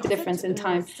 It's a big difference in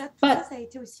time. But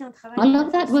all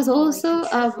of that was also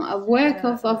a work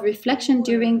of reflection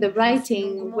during the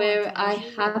writing, where I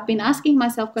have been asking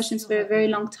myself questions for a very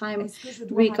long time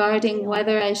regarding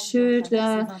whether I should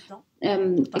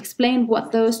explain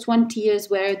what those 20 years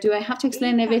were. Do I have to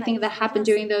explain everything that happened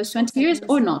during those 20 years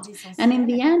or not? And in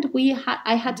the end,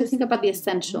 I had to think about the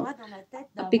essential,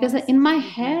 because in my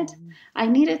head, I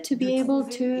needed to be able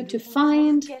to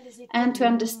find and to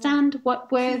understand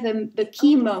what were the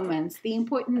key moments, the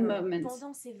important moments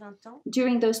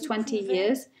during those 20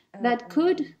 years that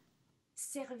could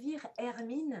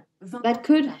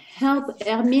help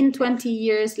Hermine 20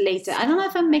 years later. I don't know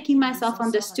if I'm making myself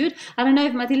understood. I don't know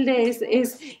if Mathilde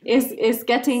is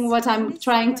getting what I'm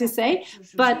trying to say,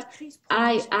 but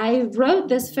I wrote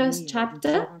this first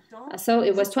chapter, so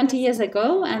it was 20 years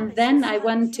ago, and then I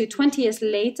went to 20 years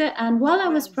later, and while I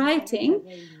was writing,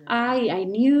 I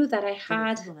knew that I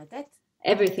had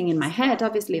everything in my head,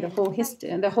 obviously the whole history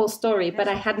and the whole story, but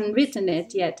I hadn't written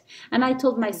it yet. And I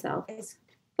told myself,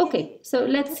 Okay, so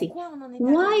let's see.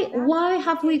 Why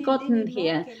have we gotten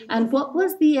here? And what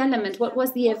was the element, what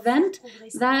was the event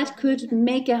that could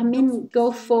make Hermine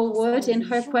go forward in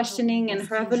her questioning and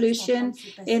her evolution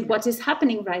in what is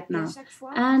happening right now?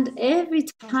 And every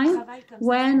time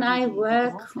when I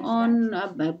work on a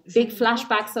big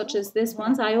flashback such as this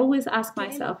one, I always ask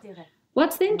myself,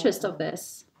 what's the interest of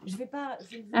this?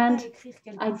 And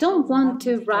I don't want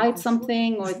to write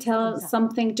something or tell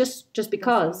something just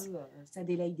because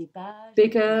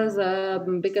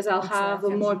I'll have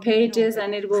more pages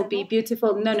and it will be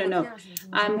beautiful. No.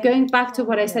 I'm going back to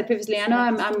what I said previously. I know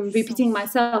I'm repeating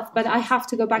myself, but I have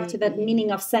to go back to that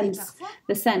meaning of sense,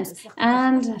 the sense.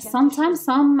 And sometimes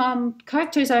some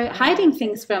characters are hiding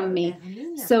things from me.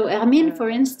 So Hermine, for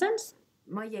instance,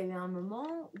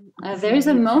 there is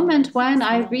a moment when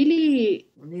I really,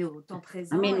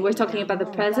 we're talking about the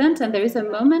present, and there is a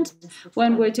moment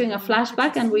when we're doing a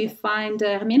flashback and we find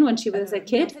Hermine when she was a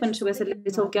kid, when she was a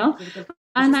little girl.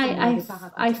 And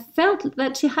I felt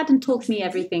that she hadn't told me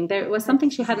everything. There was something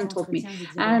she hadn't told me,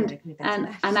 and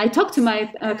I talked to my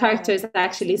characters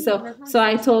actually. So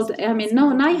I told Hermine,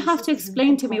 no, now you have to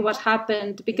explain to me what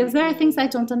happened, because there are things I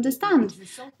don't understand,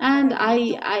 and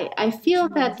I feel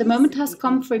that the moment has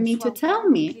come for me to tell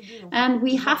me, and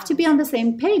we have to be on the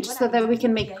same page so that we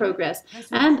can make progress.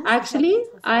 And actually,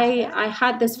 I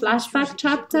had this flashback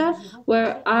chapter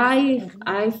where I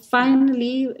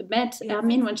finally met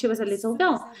Hermine when she was a little girl.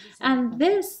 And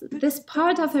this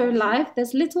part of her life,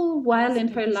 this little while in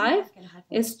her life,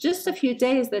 is just a few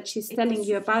days that she's telling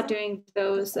you about during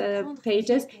those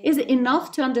pages, is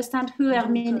enough to understand who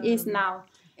Hermine is now.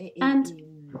 And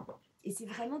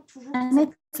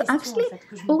it's actually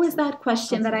always that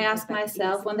question that I ask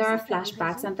myself when there are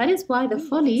flashbacks, and that is why the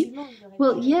folly,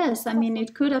 well, yes,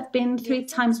 it could have been 3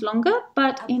 times longer,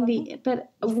 but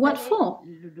what for?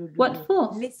 What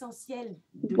for?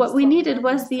 What we needed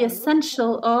was the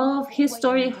essential of his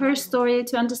story, her story,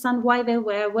 to understand why they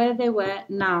were where they were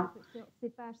now.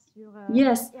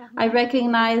 Yes, I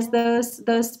recognize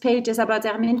those pages about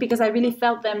Hermine because I really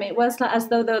felt them. It was as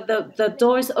though the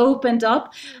doors opened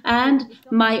up and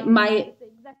my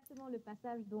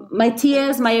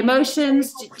tears, my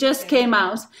emotions just came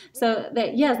out. So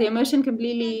the emotion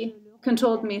completely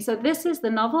controlled me. So this is the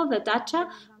novel, The Dacha,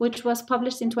 which was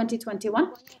published in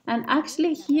 2021. And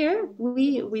actually here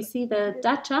we see the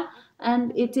Dacha,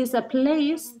 and it is a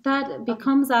place that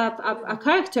becomes a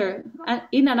character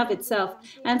in and of itself.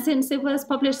 And since it was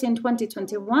published in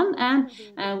 2021, and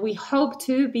we hope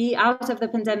to be out of the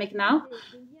pandemic now,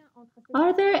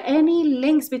 are there any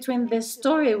links between this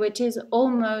story, which is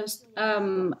almost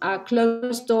a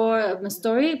closed door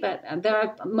story, but there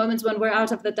are moments when we're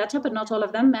out of the data, but not all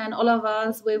of them, and all of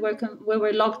us, we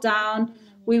were locked down,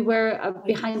 we were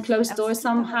behind closed doors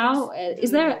somehow. Is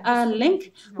there a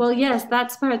link? Well, yes,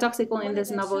 that's paradoxical in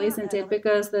this novel, isn't it?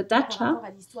 Because the Dacha,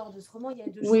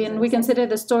 when we consider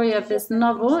the story of this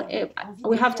novel,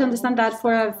 we have to understand that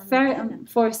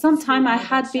for some time I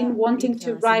had been wanting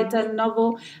to write a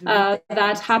novel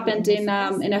that happened in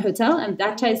a hotel, and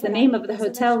Dacha is the name of the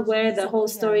hotel where the whole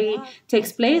story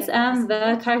takes place, and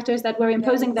the characters that were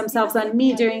imposing themselves on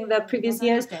me during the previous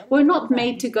years were not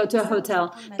made to go to a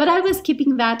hotel, but I was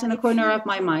keeping that in a corner of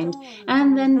my mind.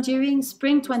 And then during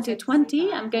spring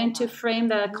 2020, I'm going to frame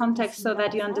the context so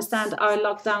that you understand our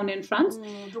lockdown in France.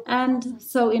 And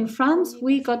so in France,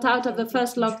 we got out of the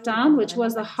first lockdown, which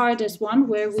was the hardest one,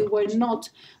 where we were not,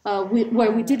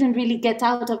 where we didn't really get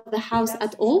out of the house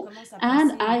at all.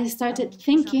 And I started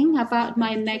thinking about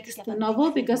my next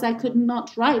novel because I could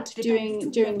not write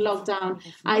during lockdown.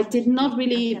 I did not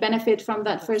really benefit from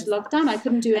that first lockdown. I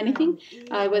couldn't do anything.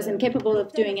 I was incapable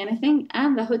of doing anything.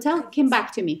 And the hotel came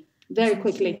back to me very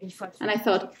quickly. And I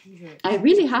thought, I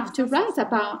really have to write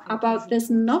about this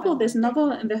novel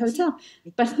in the hotel.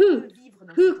 But who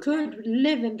could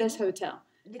live in this hotel?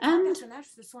 And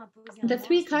the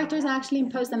 3 characters actually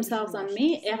imposed themselves on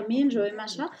me, Hermine, Jo and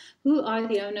Masha, who are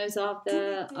the owners of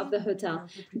the hotel.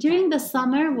 During the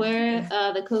summer, where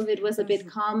the COVID was a bit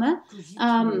calmer,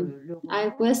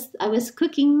 I was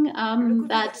cooking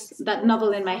that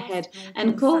novel in my head,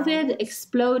 and COVID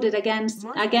exploded again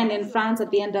in France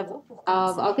at the end of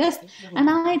August, and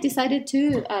I decided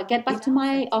to get back to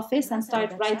my office and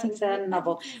start writing the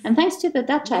novel. And thanks to the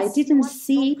Dacha, I didn't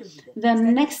see the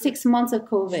next 6 months of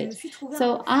COVID.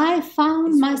 So I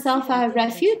found myself a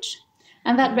refuge,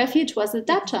 and that refuge was the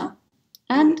Dacha.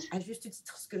 And à juste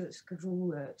titre, ce que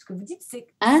vous dites, c'est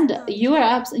you're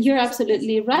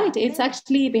absolutely right. It's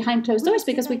actually behind closed doors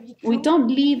because we don't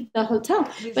leave the hotel,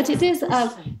 but it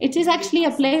is actually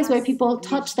a place where people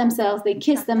touch themselves, they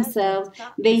kiss themselves,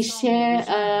 they share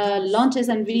lunches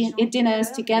and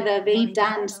dinners together, they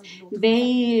dance,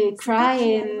 they cry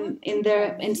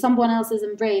in someone else's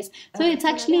embrace. So it's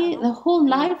actually the whole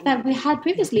life that we had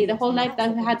previously, the whole life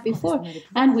that we had before,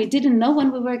 and we didn't know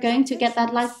when we were going to get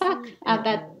that life back at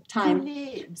that time.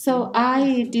 So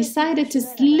I decided to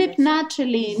slip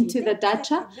naturally into the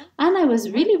dacha, and I was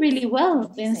really, really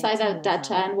well inside that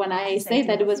dacha. And when I say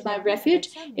that it was my refuge,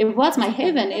 it was my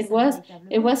haven. It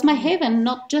was my haven,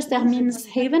 not just Hermine's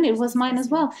haven, it was mine as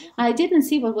well. I didn't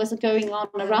see what was going on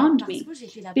around me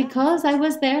because I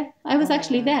was there. I was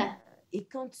actually there.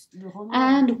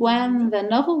 And when the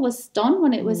novel was done,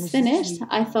 when it was finished,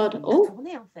 I thought, oh,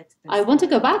 I want to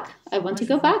go back. I want to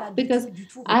go back because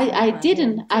I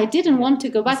didn't want to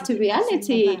go back to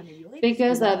reality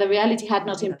because the reality had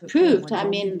not improved. I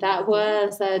mean, that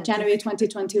was January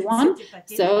 2021,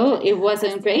 so it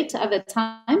wasn't great at the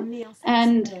time.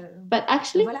 But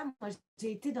actually,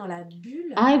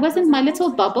 I was in my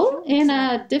little bubble in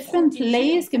a different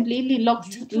place, completely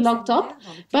locked up,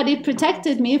 but it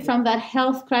protected me from that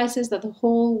health crisis that the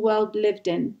whole world lived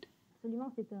in.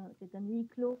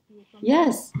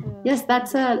 Yes,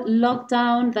 that's a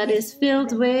lockdown that is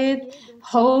filled with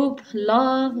hope,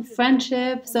 love,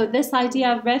 friendship. So this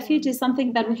idea of refuge is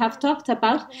something that we have talked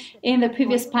about in the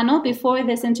previous panel. Before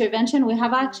this intervention, we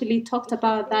have actually talked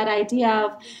about that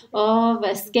idea of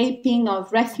escaping,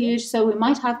 of refuge. So we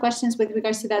might have questions with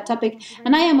regards to that topic.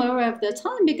 And I am aware of the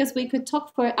time because we could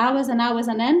talk for hours and hours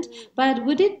on end. But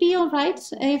would it be all right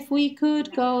if we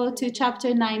could go to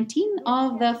chapter 19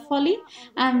 of the Folly?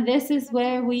 And this is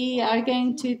where we are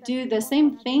going to do the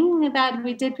same thing that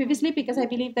we did previously because I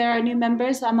believe there are new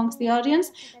members amongst the audience.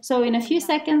 So in a few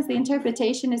seconds, the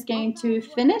interpretation is going to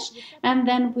finish and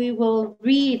then we will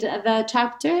read the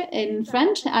chapter in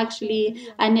French. Actually,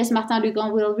 Agnès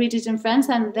Martin-Lugand will read it in French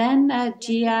and then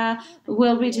Gia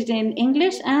will read it in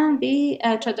English and the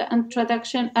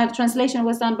translation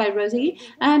was done by Rosie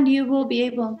and you will be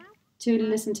able to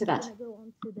listen to that.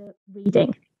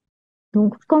 Reading.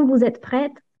 Donc, quand vous êtes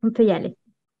prête, on peut y aller.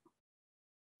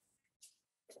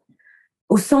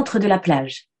 Au centre de la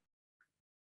plage.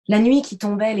 La nuit qui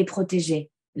tombait les protégeait,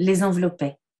 les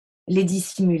enveloppait, les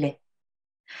dissimulait.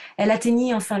 Elle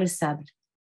atteignit enfin le sable.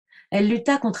 Elle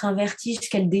lutta contre un vertige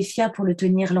qu'elle défia pour le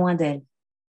tenir loin d'elle.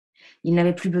 Il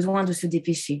n'avait plus besoin de se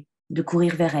dépêcher, de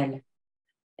courir vers elle.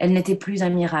 Elle n'était plus un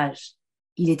mirage.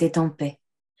 Il était en paix.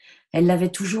 Elle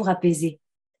l'avait toujours apaisé.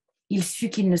 Il sut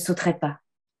qu'il ne sauterait pas.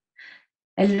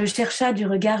 Elle le chercha du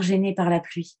regard gêné par la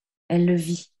pluie. Elle le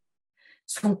vit.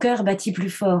 Son cœur battit plus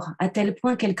fort, à tel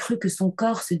point qu'elle crut que son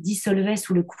corps se dissolvait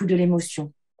sous le coup de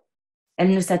l'émotion.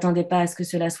 Elle ne s'attendait pas à ce que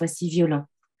cela soit si violent.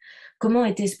 Comment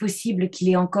était-ce possible qu'il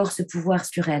ait encore ce pouvoir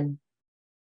sur elle?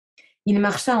 Il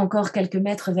marcha encore quelques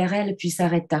mètres vers elle, puis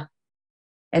s'arrêta.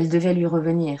 Elle devait lui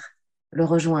revenir, le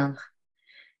rejoindre.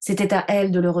 C'était à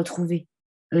elle de le retrouver.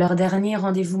 Leur dernier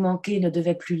rendez-vous manqué ne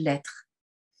devait plus l'être.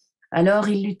 Alors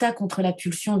il lutta contre la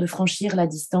pulsion de franchir la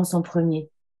distance en premier.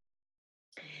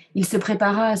 Il se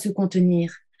prépara à se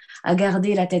contenir, à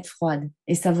garder la tête froide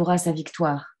et savoura sa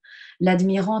victoire,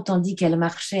 l'admirant tandis qu'elle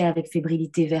marchait avec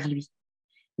fébrilité vers lui.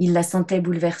 Il la sentait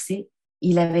bouleversée,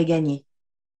 il avait gagné.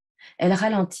 Elle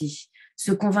ralentit,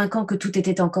 se convainquant que tout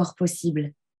était encore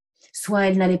possible. Soit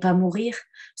elle n'allait pas mourir,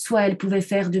 soit elle pouvait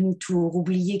faire demi-tour,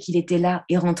 oublier qu'il était là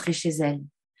et rentrer chez elle.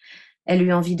 Elle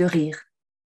eut envie de rire,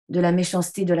 de la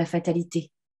méchanceté de la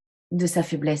fatalité, de sa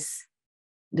faiblesse,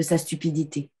 de sa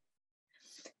stupidité.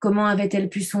 Comment avait-elle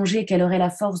pu songer qu'elle aurait la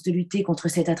force de lutter contre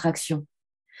cette attraction?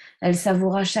 Elle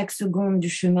savoura chaque seconde du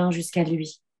chemin jusqu'à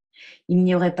lui. Il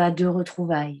n'y aurait pas deux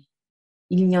retrouvailles.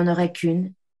 Il n'y en aurait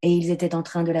qu'une, et ils étaient en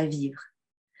train de la vivre.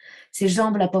 Ses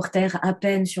jambes la portèrent à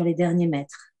peine sur les derniers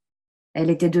mètres.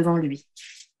 Elle était devant lui.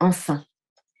 Enfin.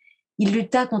 Il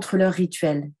lutta contre leur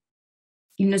rituel.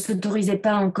 Il ne s'autorisait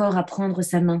pas encore à prendre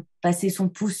sa main, passer son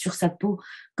pouce sur sa peau,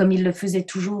 comme il le faisait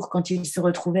toujours quand il se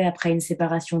retrouvait après une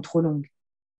séparation trop longue.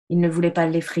 Il ne voulait pas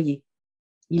l'effrayer.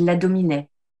 Il la dominait,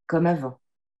 comme avant.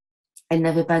 Elle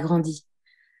n'avait pas grandi.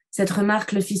 Cette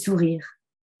remarque le fit sourire.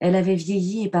 Elle avait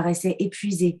vieilli et paraissait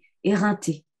épuisée,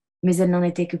 éreintée, mais elle n'en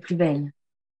était que plus belle.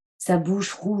 Sa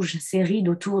bouche rouge, ses rides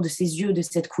autour de ses yeux de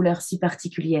cette couleur si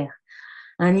particulière,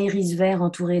 un iris vert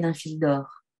entouré d'un fil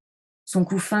d'or. Son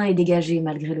cou fin et dégagé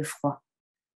malgré le froid.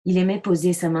 Il aimait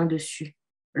poser sa main dessus,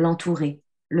 l'entourer,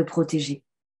 le protéger.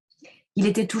 Il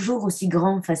était toujours aussi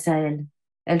grand face à elle.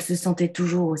 Elle se sentait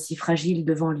toujours aussi fragile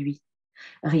devant lui.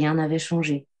 Rien n'avait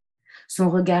changé. Son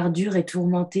regard dur et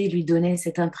tourmenté lui donnait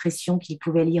cette impression qu'il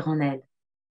pouvait lire en elle.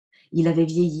 Il avait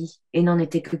vieilli et n'en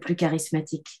était que plus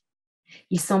charismatique.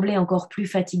 Il semblait encore plus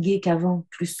fatigué qu'avant,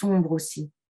 plus sombre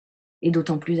aussi, et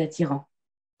d'autant plus attirant.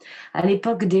 À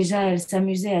l'époque déjà, elle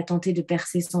s'amusait à tenter de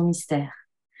percer son mystère.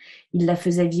 Il la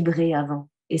faisait vibrer avant,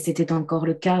 et c'était encore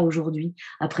le cas aujourd'hui,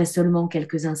 après seulement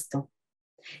quelques instants.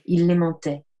 Il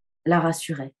l'aimantait, la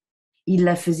rassurait. Il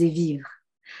la faisait vivre.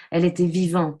 Elle était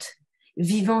vivante,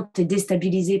 vivante et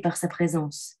déstabilisée par sa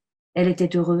présence. Elle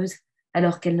était heureuse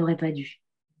alors qu'elle n'aurait pas dû.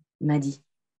 Madi,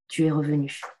 tu es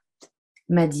revenue.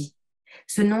 Madi,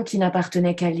 ce nom qui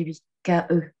n'appartenait qu'à lui, qu'à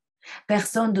eux.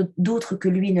 Personne d'autre que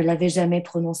lui ne l'avait jamais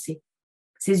prononcé.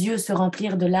 Ses yeux se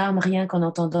remplirent de larmes rien qu'en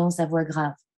entendant sa voix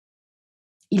grave.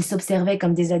 Ils s'observaient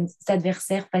comme des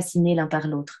adversaires fascinés l'un par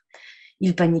l'autre.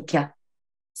 Il paniqua.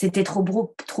 C'était trop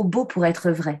beau pour être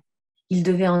vrai. Il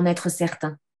devait en être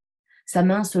certain. Sa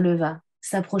main se leva,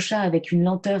 s'approcha avec une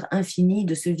lenteur infinie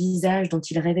de ce visage dont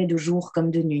il rêvait de jour comme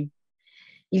de nuit.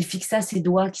 Il fixa ses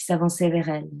doigts qui s'avançaient vers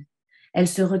elle. Elle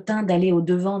se retint d'aller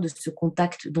au-devant de ce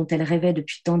contact dont elle rêvait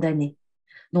depuis tant d'années,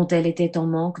 dont elle était en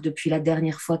manque depuis la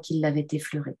dernière fois qu'il l'avait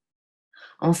effleurée.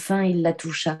 Enfin, il la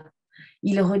toucha.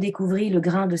 Il redécouvrit le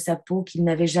grain de sa peau qu'il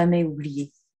n'avait jamais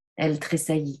oublié. Elle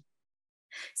tressaillit.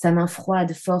 Sa main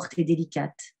froide, forte et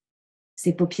délicate.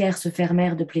 Ses paupières se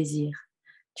fermèrent de plaisir.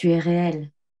 Tu es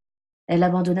réel. Elle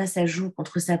abandonna sa joue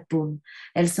contre sa paume.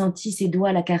 Elle sentit ses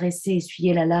doigts la caresser,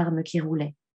 essuyer la larme qui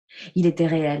roulait. Il était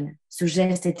réel. Ce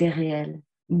geste était réel.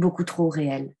 Beaucoup trop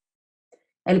réel.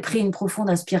 Elle prit une profonde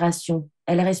inspiration.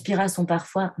 Elle respira son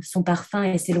parfum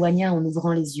et s'éloigna en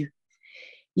ouvrant les yeux.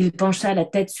 Il pencha la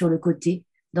tête sur le côté,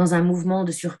 dans un mouvement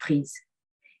de surprise.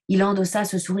 Il endossa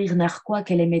ce sourire narquois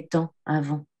qu'elle aimait tant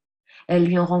avant. Elle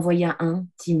lui en renvoya un,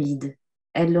 timide.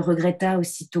 Elle le regretta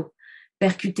aussitôt,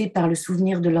 percutée par le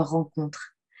souvenir de leur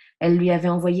rencontre. Elle lui avait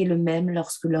envoyé le même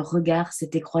lorsque leurs regards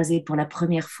s'étaient croisés pour la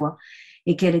première fois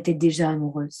et qu'elle était déjà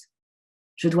amoureuse.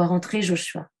 « Je dois rentrer,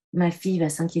 Joshua. Ma fille va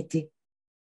s'inquiéter. »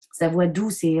 Sa voix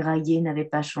douce et éraillée n'avait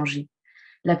pas changé.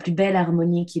 La plus belle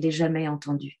harmonie qu'il ait jamais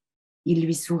entendue. Il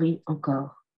lui sourit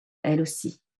encore. Elle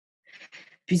aussi.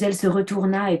 Puis elle se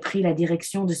retourna et prit la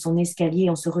direction de son escalier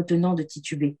en se retenant de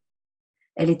tituber.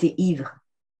 Elle était ivre.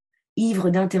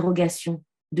 Ivre d'interrogation,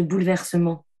 de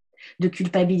bouleversement, de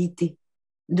culpabilité,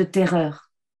 de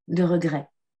terreur, de regret.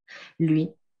 Lui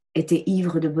était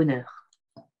ivre de bonheur.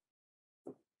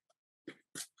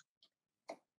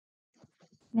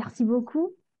 Merci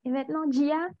beaucoup. Et maintenant,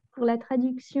 Gia, pour la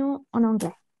traduction en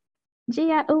anglais.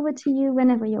 Gia, over to you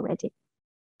whenever you're ready.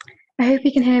 I hope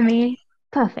you can hear me.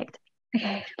 Perfect.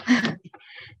 Okay.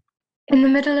 In the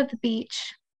middle of the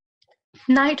beach,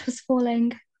 night was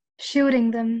falling,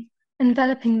 shielding them,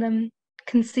 enveloping them,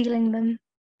 concealing them.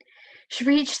 She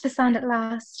reached the sand at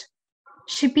last.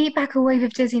 She beat back a wave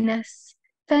of dizziness,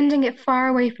 fending it far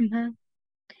away from her.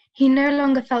 He no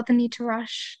longer felt the need to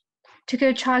rush, to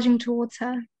go charging towards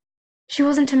her. She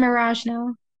wasn't a mirage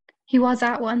now. He was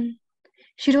at one.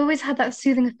 She'd always had that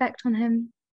soothing effect on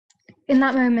him. In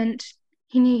that moment,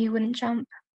 he knew he wouldn't jump.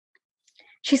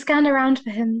 She scanned around for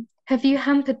him, her view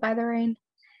hampered by the rain.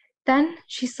 Then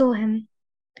she saw him.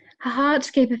 Her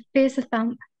heart gave a fiercer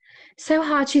thump, so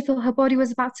hard she thought her body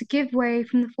was about to give way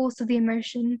from the force of the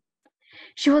emotion.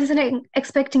 She wasn't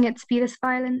expecting it to be this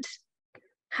violent.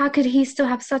 How could he still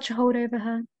have such a hold over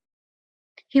her?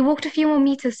 He walked a few more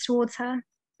meters towards her,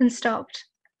 then stopped.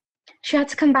 She had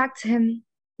to come back to him,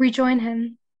 rejoin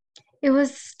him. It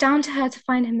was down to her to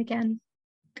find him again.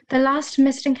 The last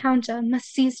missed encounter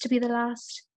must cease to be the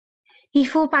last. He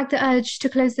fought back the urge to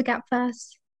close the gap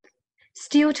first.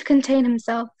 Steel to contain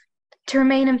himself, to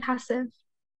remain impassive.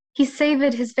 He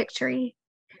savored his victory,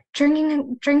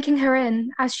 drinking her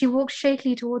in as she walked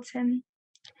shakily towards him.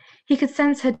 He could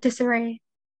sense her disarray.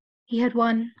 He had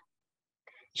won.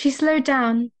 She slowed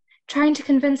down, trying to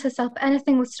convince herself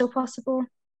anything was still possible,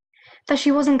 that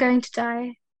she wasn't going to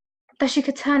die, that she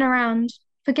could turn around,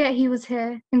 forget he was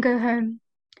here, and go home.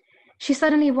 She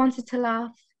suddenly wanted to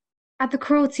laugh, at the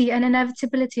cruelty and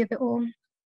inevitability of it all,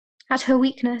 at her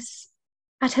weakness,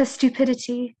 at her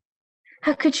stupidity.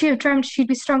 How could she have dreamt she'd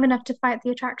be strong enough to fight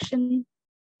the attraction?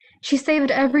 She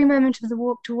savored every moment of the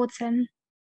walk towards him.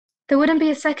 There wouldn't be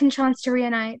a second chance to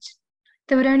reunite.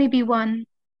 There would only be one,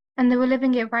 and they were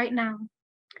living it right now.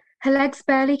 Her legs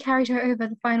barely carried her over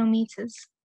the final meters.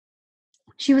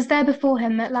 She was there before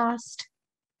him at last.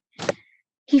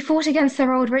 He fought against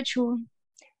their old ritual.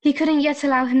 He couldn't yet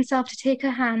allow himself to take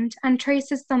her hand and trace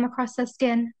his thumb across her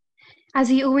skin, as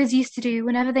he always used to do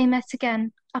whenever they met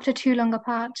again after too long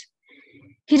apart.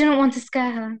 He didn't want to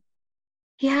scare her.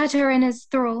 He had her in his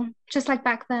thrall, just like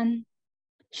back then.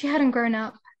 She hadn't grown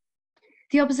up.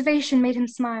 The observation made him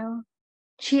smile.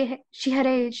 She had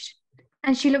aged,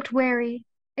 and she looked weary,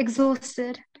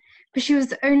 exhausted, but she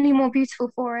was only more beautiful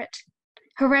for it.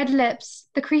 Her red lips,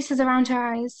 the creases around her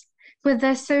eyes, with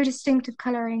their so distinctive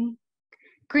colouring,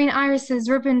 green irises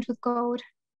ribboned with gold,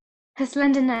 her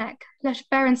slender neck, left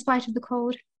bare in spite of the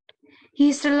cold. He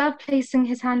used to love placing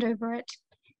his hand over it,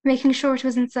 making sure it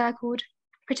was encircled,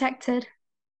 protected.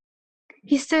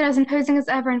 He stood as imposing as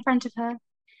ever in front of her.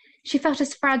 She felt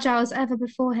as fragile as ever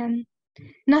before him.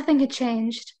 Nothing had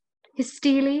changed. His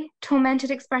steely, tormented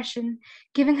expression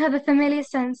giving her the familiar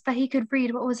sense that he could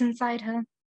read what was inside her.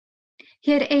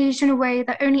 He had aged in a way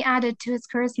that only added to his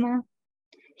charisma.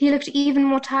 He looked even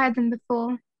more tired than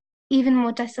before, even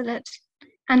more desolate,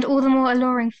 and all the more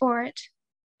alluring for it.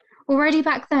 Already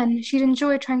back then, she'd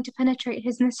enjoyed trying to penetrate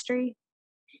his mystery.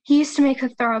 He used to make her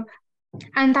throb,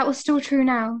 and that was still true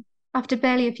now, after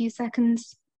barely a few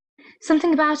seconds.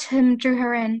 Something about him drew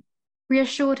her in,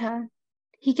 reassured her.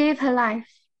 He gave her life.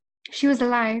 She was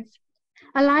alive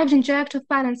and jerked off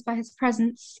balance by his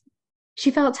presence. She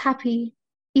felt happy,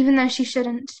 even though she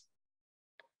shouldn't.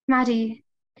 Maddie.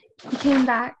 He came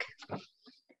back.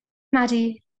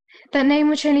 Maddie. That name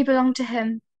which only belonged to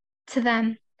him, to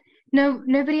them.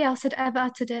 Nobody else had ever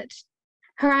uttered it.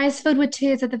 Her eyes filled with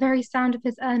tears at the very sound of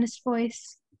his earnest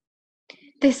voice.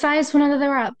 They sized one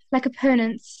another up like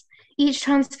opponents, each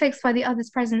transfixed by the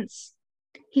other's presence.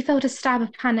 He felt a stab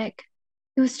of panic.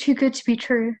 It was too good to be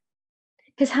true.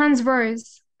 His hands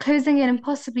rose, closing in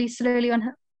impossibly slowly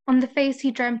on the face he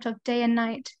dreamt of day and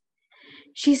night.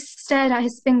 She stared at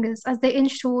his fingers as they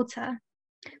inched towards her,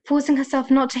 forcing herself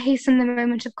not to hasten the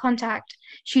moment of contact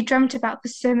she dreamt about for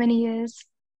so many years,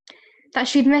 that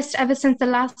she'd missed ever since the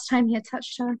last time he had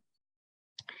touched her.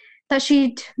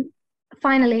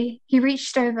 Finally, he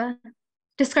reached over,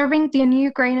 discovering the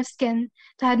new grain of skin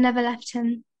that had never left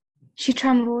him. She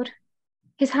trembled.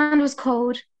 His hand was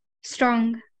cold,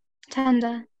 strong,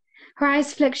 tender. Her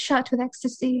eyes flicked shut with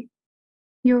ecstasy.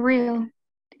 You're real.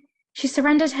 She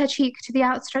surrendered her cheek to the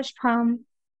outstretched palm.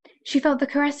 She felt the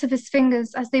caress of his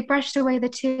fingers as they brushed away the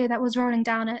tear that was rolling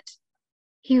down it.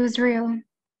 He was real.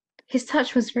 His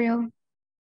touch was real.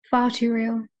 Far too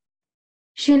real.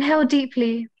 She inhaled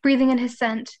deeply, breathing in his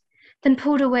scent, then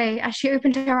pulled away as she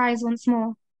opened her eyes once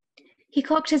more. He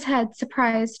cocked his head,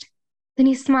 surprised. Then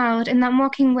he smiled in that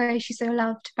mocking way she so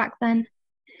loved back then.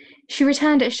 She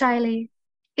returned it shyly.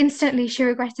 Instantly she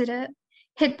regretted it,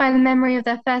 hit by the memory of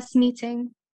their first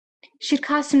meeting. She'd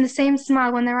cast him the same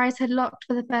smile when their eyes had locked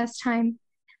for the first time,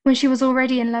 when she was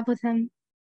already in love with him.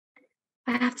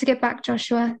 I have to get back,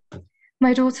 Joshua.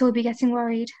 My daughter will be getting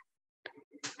worried.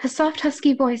 Her soft,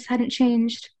 husky voice hadn't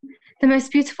changed, the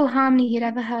most beautiful harmony he'd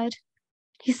ever heard.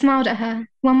 He smiled at her,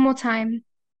 one more time.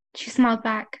 She smiled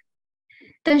back.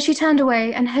 Then she turned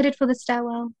away and headed for the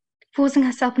stairwell, forcing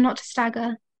herself not to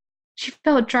stagger. She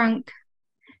felt drunk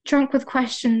with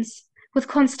questions, with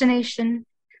consternation,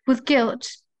 with guilt,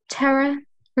 terror,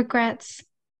 regrets.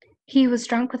 He was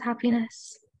drunk with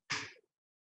happiness.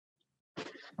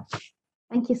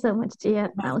 Thank you so much,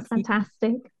 Gia. That was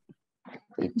fantastic.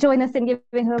 Join us in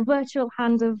giving her a virtual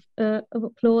hand of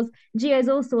applause. Gia is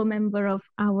also a member of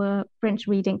our French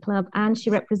Reading Club, and she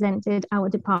represented our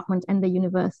department and the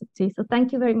university. So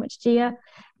thank you very much, Gia.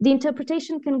 The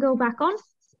interpretation can go back on.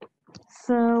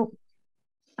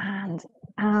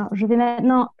 Je vais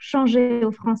maintenant changer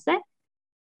au français.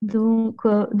 Donc,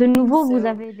 de nouveau, vous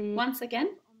avez les... Once again,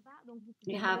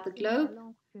 you have the globe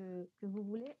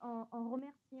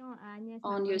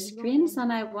on your screens,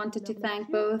 and I wanted to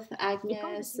thank both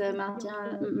Agnès,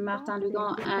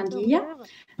 Martin-Lugand, and Gia.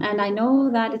 And I know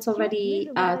that it's already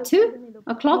 2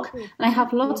 o'clock, and I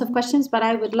have lots of questions, but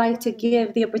I would like to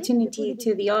give the opportunity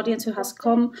to the audience who has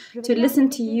come to listen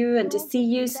to you and to see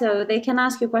you, so they can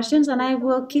ask you questions, and I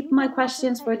will keep my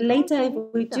questions for later if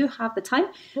we do have the time.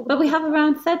 But we have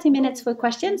around 30 minutes for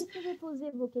questions.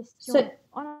 So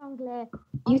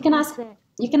you can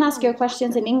ask your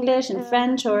questions in English, in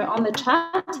French, or on the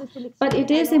chat, but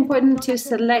it is important to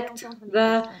select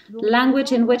the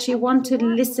language in which you want to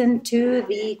listen to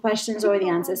the questions or the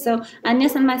answers. So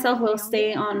Agnès and myself will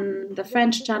stay on the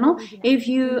French channel. If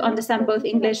you understand both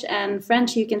English and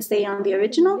French, you can stay on the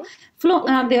original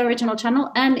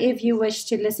channel. And if you wish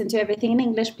to listen to everything in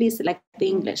English, please select the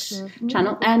English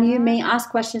channel. And you may ask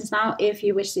questions now if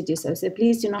you wish to do so. So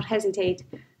please do not hesitate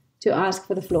to ask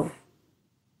for the floor.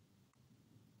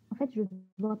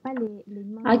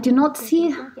 I do not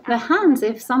see the hands.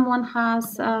 If someone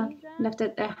has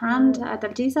lifted their hand,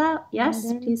 Daroczi,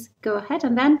 yes, please go ahead,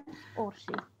 and then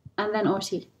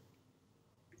Orsi.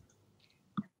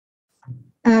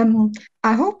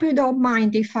 I hope you don't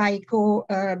mind if I go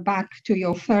back to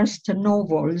your first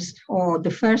novels, or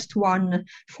the first one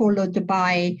followed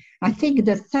by, I think,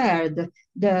 the third,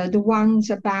 the ones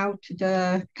about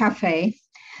the cafe.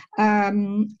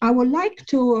 I would like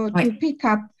to pick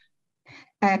up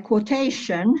a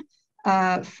quotation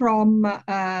from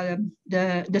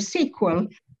the sequel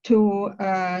to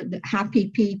Happy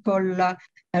People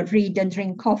Read and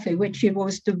Drink Coffee, which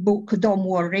was the book Don't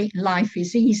Worry, Life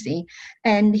is Easy.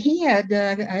 And here,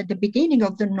 at the beginning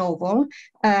of the novel,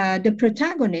 the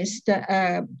protagonist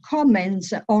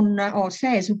comments on, or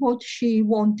says what she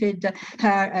wanted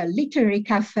her literary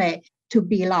cafe to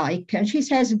be like. And she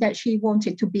says that she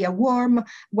wanted to be a warm,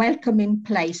 welcoming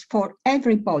place for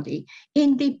everybody,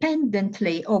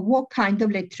 independently of what kind of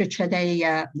literature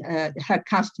her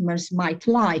customers might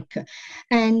like.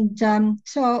 And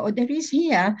so there is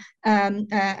here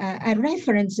a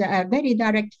reference, a very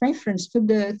direct reference to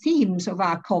the themes of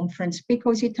our conference,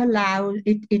 because it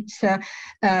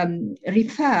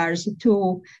refers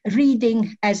to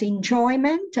reading as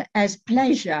enjoyment, as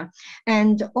pleasure,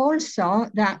 and also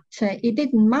that it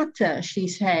didn't matter, she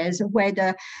says,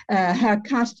 whether her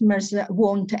customers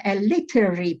want a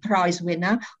literary prize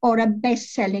winner or a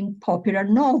best-selling popular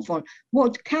novel.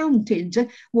 What counted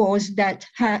was that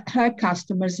her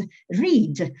customers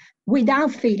read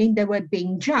without feeling they were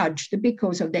being judged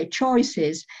because of their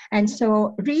choices. And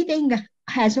so reading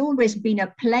has always been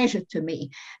a pleasure to me,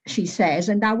 she says,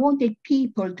 and I wanted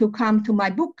people to come to my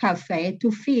book cafe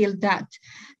to feel that,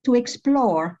 to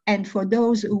explore, and for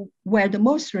those who were the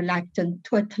most reluctant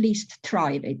to at least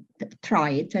try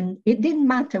it. And it didn't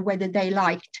matter whether they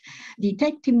liked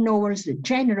detective novels,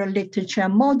 general literature,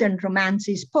 modern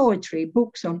romances, poetry,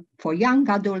 books for young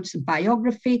adults,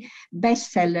 biography,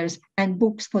 bestsellers, and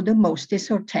books for the most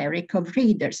esoteric of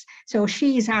readers. So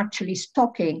she is actually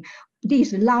stocking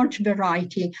this large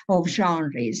variety of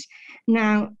genres.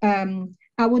 Now,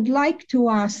 I would like to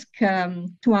ask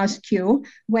you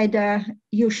whether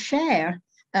you share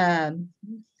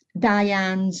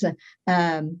Diane's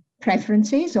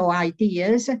preferences or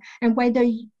ideas, and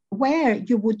where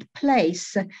you would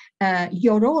place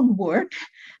your own work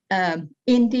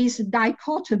in this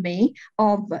dichotomy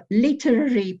of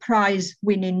literary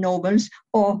prize-winning novels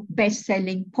or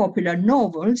best-selling popular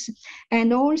novels.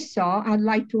 And also, I'd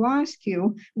like to ask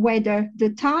you whether the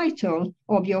title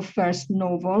of your first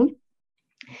novel,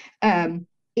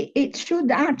 it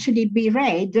should actually be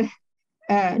read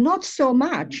not so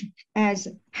much as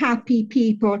Happy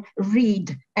People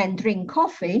Read and Drink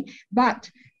Coffee, but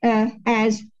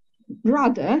as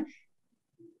rather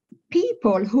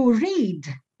people who read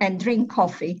and drink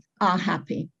coffee are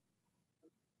happy.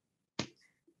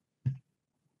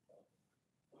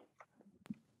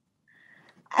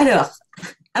 Alors,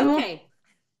 okay,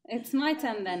 it's my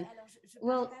turn then.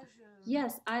 Well,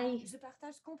 yes, I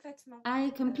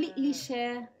completely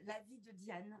share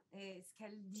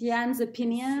Diane's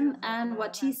opinion and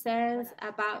what she says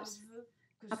about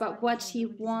what she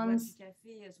wants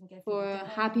for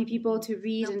happy people to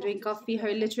read and drink coffee,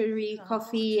 her literary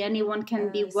coffee. Anyone can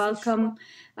be welcome,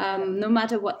 no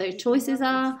matter what their choices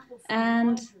are.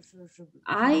 And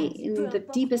I, in the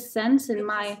deepest sense,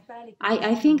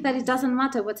 I think that it doesn't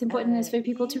matter. What's important is for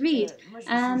people to read.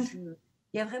 And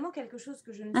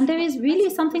there is really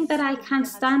something that I can't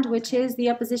stand, which is the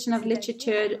opposition of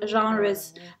literature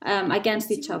genres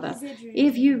against each other.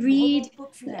 If you read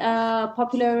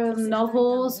popular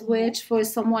novels, which for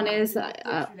someone is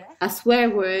a swear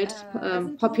word,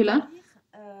 popular,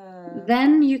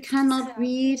 then you cannot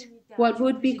read what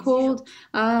would be called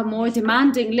more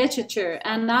demanding literature.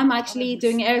 And I'm actually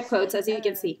doing air quotes, as you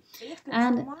can see.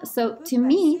 And so to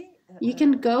me, you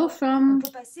can go from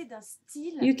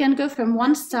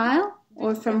one style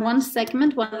or from one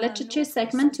segment, one literature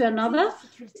segment to another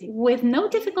with no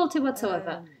difficulty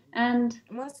whatsoever. And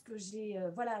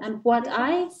what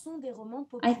I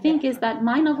think is that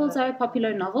my novels are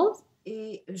popular novels.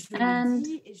 And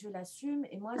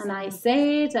I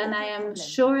say it, and I am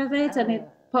sure of it, and it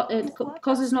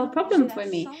causes no problem for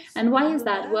me. And why is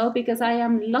that? Well, because I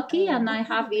am lucky and I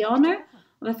have the honor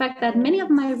the fact that many of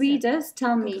my readers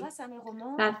tell me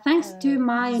that thanks to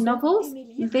my novels,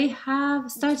 they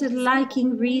have started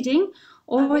liking reading,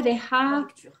 or they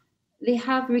have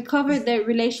recovered their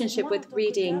relationship with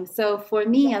reading. So for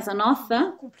me as an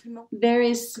author, there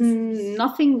is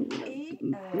nothing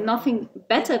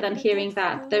better than hearing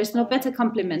that. There's no better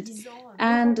compliment.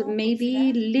 and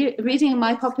maybe reading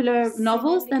my popular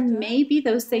novels, then maybe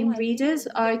those same readers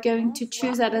are going to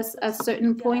choose at a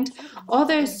certain point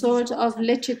other sort of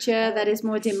literature that is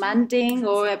more demanding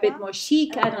or a bit more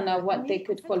chic. I don't know what they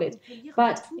could call it.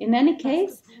 But in any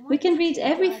case, we can read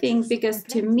everything, because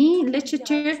to me,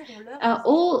 literature,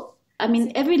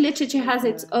 every literature has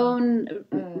its own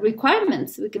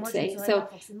requirements, we could say. So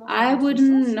I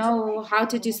wouldn't know how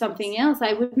to do something else.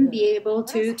 I wouldn't be able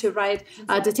to write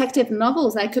detective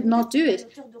novels. I could not do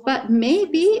it. But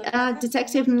maybe a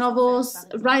detective novels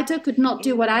writer could not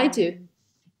do what I do.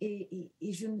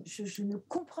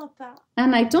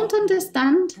 And I don't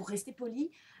understand,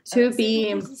 to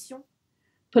be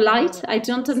polite, I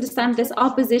don't understand this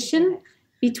opposition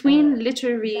between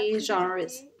literary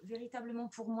genres.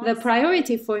 The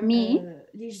priority for me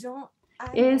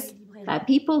is that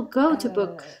people go to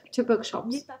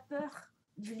bookshops.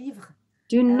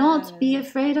 Do not be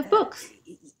afraid of books.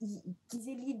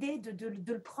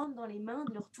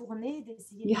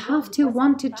 You have to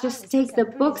want to just take the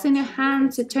books in your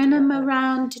hands, to turn them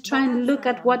around, to try and look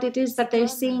at what it is that they're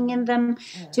seeing in them,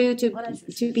 to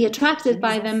be attracted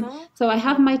by them. So I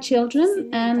have my children,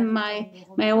 and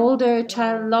my older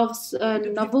child loves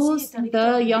novels.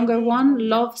 The younger one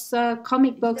loves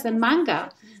comic books and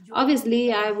manga.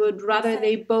 Obviously, I would rather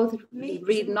they both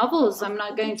read novels. I'm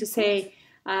not going to say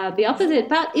the opposite,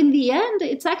 but in the end,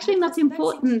 it's actually not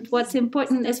important. What's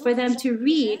important is for them to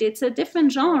read. It's a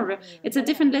different genre. It's a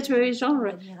different literary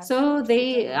genre. So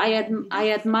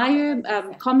I admire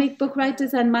comic book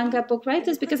writers and manga book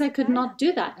writers, because I could not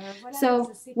do that.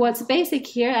 So what's basic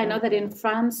here, I know that in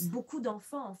France,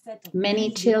 many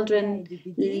children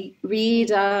read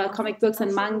comic books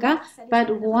and manga, but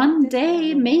one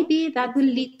day maybe that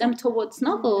will lead them towards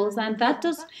novels, and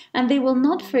they will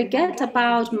not forget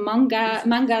about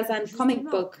mangas and comic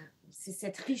books.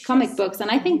 And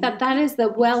I think that is the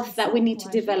wealth that we need to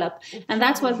develop, and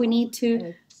that's what we need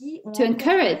to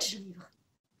encourage.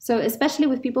 So especially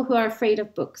with people who are afraid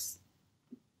of books.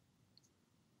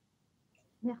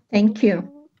 Thank you.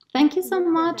 Thank you so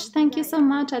much. Thank you so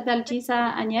much,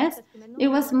 Adalgisa, Agnès. It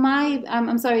was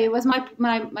I'm sorry. It was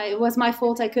my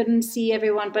fault. I couldn't see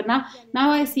everyone, but now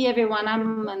I see everyone.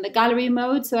 I'm in the gallery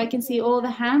mode, so I can see all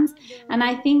the hands. And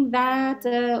I think that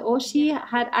Orshi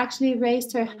had actually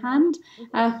raised her hand,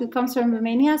 who comes from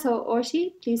Romania. So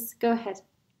Orshi, please go ahead.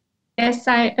 Yes,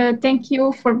 I thank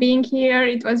you for being here.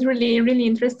 It was really, really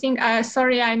interesting.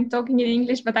 Sorry, I'm talking in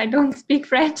English, but I don't speak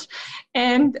French.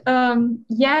 And I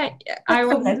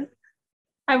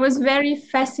was very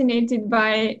fascinated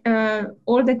by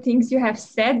all the things you have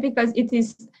said, because it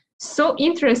is so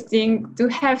interesting to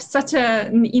have such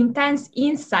an intense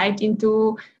insight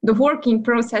into the working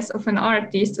process of an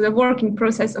artist, the working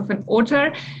process of an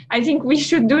author. I think we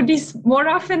should do this more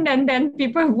often, and then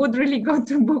people would really go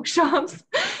to bookshops.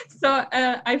 So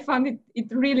I found it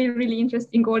really, really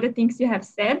interesting, all the things you have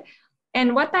said.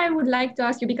 And what I would like to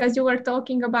ask you, because you were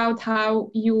talking about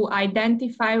how you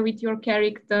identify with your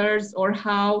characters, or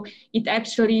how it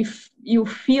actually you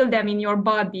feel them in your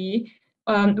body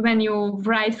when you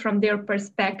write from their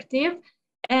perspective.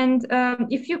 And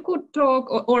if you could talk,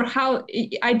 or how,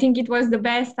 I think it was the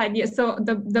best idea. So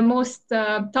the most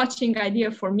touching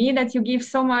idea for me, that you give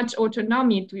so much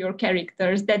autonomy to your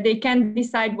characters, that they can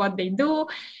decide what they do,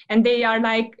 and they are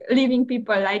like living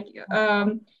people, like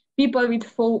people with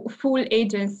full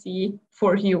agency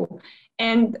for you.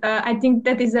 And I think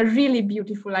that is a really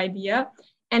beautiful idea.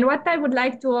 And what I would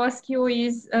like to ask you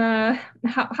is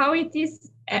how it is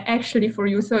actually for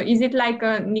you. So is it like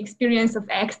an experience of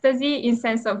ecstasy, in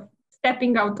sense of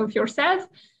stepping out of yourself,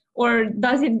 or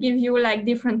does it give you like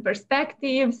different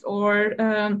perspectives, or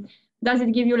does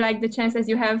it give you like the chance, as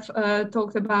you have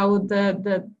talked about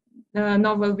the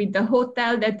novel with the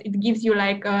hotel, that it gives you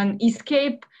like an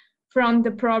escape from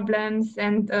the problems?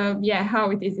 And how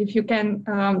it is, if you can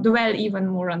dwell even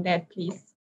more on that, please.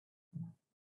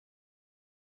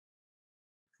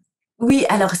 Oui,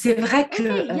 alors c'est vrai que...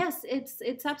 Okay, yes,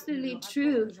 it's absolutely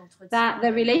true that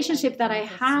the relationship that I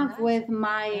have with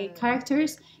my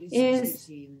characters is...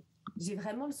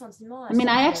 I mean,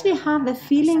 I actually have the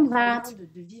feeling that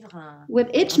with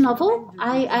each novel,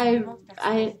 I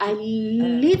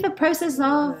live a process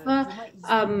of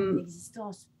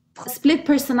split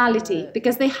personality,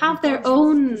 because they have their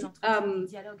own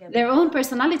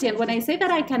personality. And when I say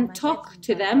that I can talk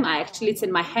to them, it's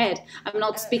in my head. I'm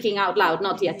not speaking out loud,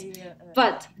 not yet.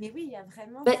 But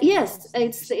yes,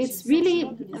 it's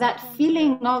really that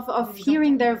feeling of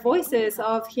hearing their voices,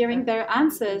 of hearing their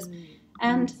answers,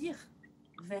 and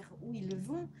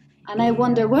I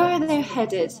wonder where they're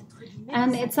headed.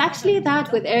 And it's actually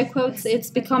that, with air quotes, it's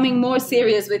becoming more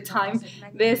serious with time,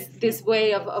 this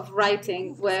way of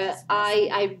writing, where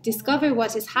I discover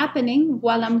what is happening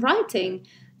while I'm writing.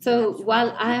 So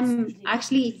while I'm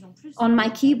actually on my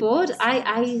keyboard,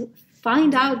 I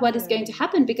find out what is going to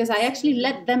happen because I actually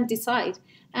let them decide.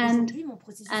 And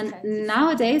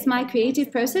nowadays, my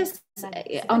creative process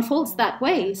unfolds that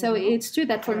way. So it's true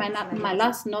that for my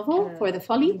last novel, for The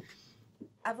Folly,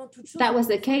 that was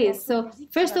the case. So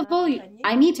first of all,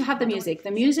 I need to have the music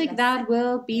that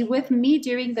will be with me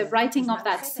during the writing of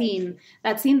that scene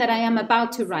that I am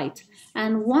about to write.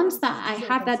 And once that I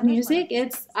have that music,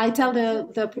 I tell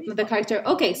the character,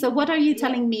 okay, so what are you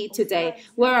telling me today?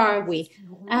 Where are we?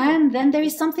 And then there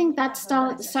is something that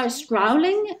starts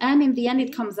growling, and in the end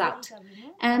it comes out.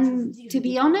 And to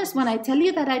be honest, when I tell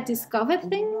you that I discover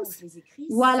things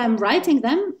while I'm writing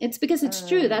them, it's because it's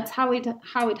true. That's how it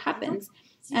happens.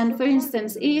 And for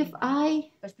instance, if I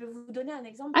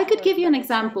could give you an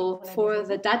example for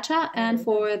the Dacha and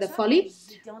for the Folly.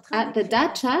 At the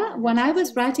Dacha, when I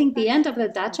was writing the end of the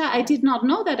Dacha, I did not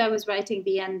know that I was writing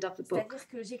the end of the book.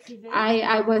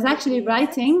 I was actually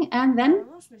writing, and then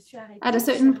at a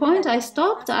certain point I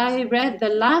stopped, I read the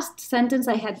last sentence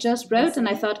I had just wrote, and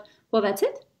I thought, well, that's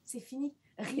it.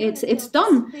 It's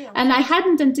done. And I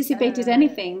hadn't anticipated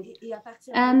anything.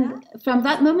 And from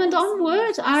that moment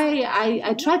onward,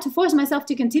 I tried to force myself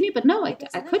to continue, but no, I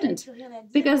couldn't,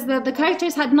 because the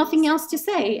characters had nothing else to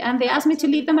say, and they asked me to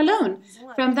leave them alone.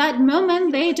 From that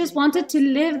moment, they just wanted to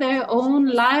live their own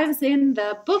lives in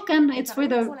the book, and it's for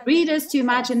the readers to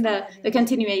imagine the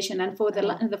continuation. And for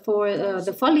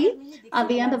the Folly, at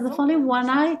the end of the Folly, when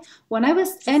I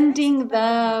was ending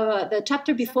the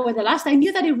chapter before the last, I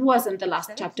knew that it wasn't the last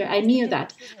chapter. I knew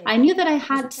that I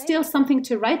had still something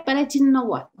to write, but I didn't know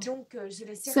what.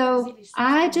 So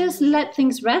I just let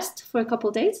things rest for a couple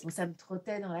of days.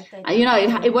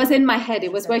 It was in my head.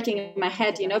 It was working in my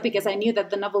head, because I knew that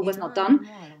the novel was not done.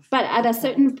 But at a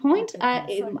certain point,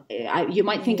 you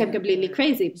might think I'm completely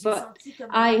crazy, but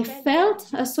I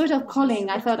felt a sort of calling.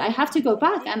 I thought I have to go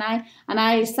back, and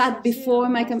I sat before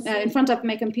in front of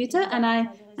my computer, and I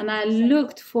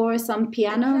looked for some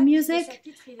piano music,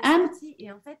 and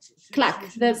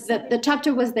clack, the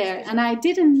chapter was there, and I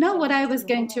didn't know what I was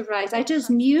going to write. I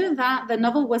just knew that the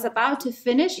novel was about to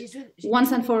finish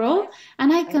once and for all,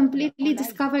 and I completely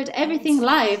discovered everything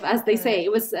live, as they say.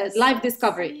 It was a live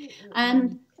discovery,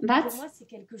 and that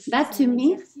to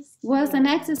me was an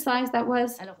exercise that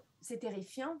was,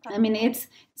 it's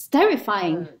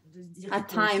terrifying at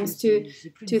times to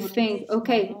think,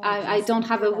 okay, I don't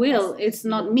have a will. It's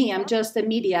not me. I'm just a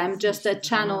media. I'm just a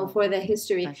channel for their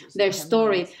history, their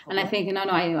story. And I think,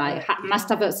 I must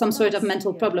have some sort of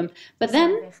mental problem. But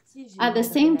then at the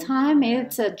same time,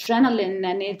 it's adrenaline,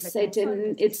 and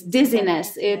it's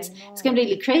dizziness. It's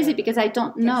completely crazy, because I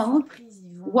don't know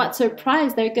what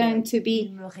surprise they're going to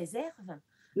be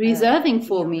reserving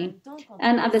for me.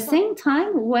 And at the same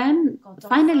time, when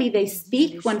finally they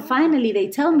speak, when finally they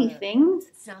tell me things,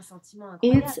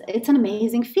 it's an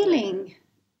amazing feeling.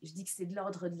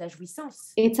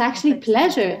 It's actually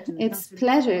pleasure. It's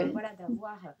pleasure.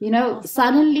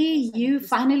 Suddenly you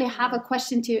finally have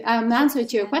an answer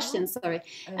to your question, sorry.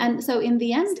 And so in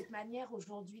the end,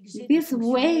 this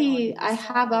way I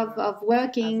have of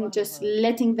working, just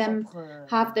letting them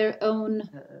have their own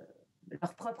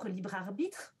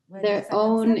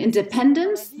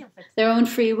independence, their own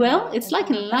free will. It's like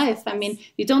in life.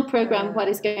 You don't program what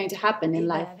is going to happen in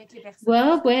life.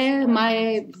 Well, where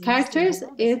my characters,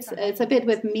 it's a bit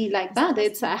with me like that.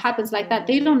 It happens like that.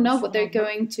 They don't know what they're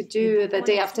going to do the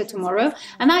day after tomorrow,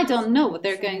 and I don't know what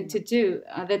they're going to do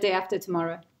the day after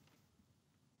tomorrow.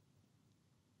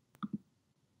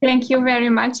 Thank you very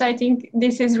much. I think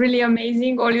this is really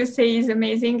amazing. All you say is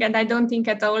amazing. And I don't think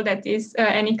at all that is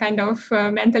any kind of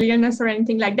mental illness or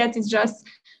anything like that. It's just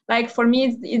like, for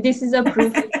me, this is a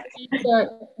proof of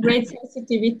great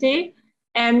sensitivity.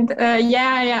 And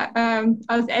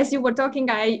as you were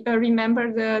talking, I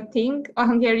remember the thing a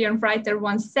Hungarian writer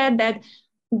once said, that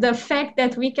the fact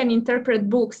that we can interpret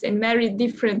books in very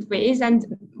different ways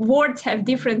and words have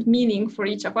different meaning for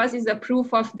each of us is a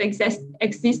proof of the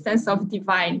existence of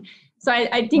divine. So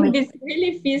I think this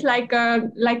really feels like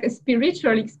a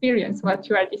spiritual experience, what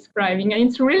you are describing, and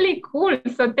it's really cool.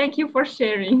 So thank you for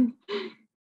sharing.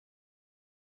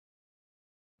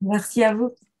 Merci à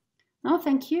vous. Oh,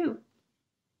 thank you.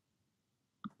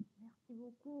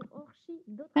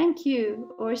 Thank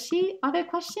you. Orshi, other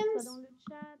questions?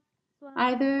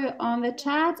 Either on the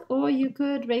chat, or you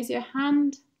could raise your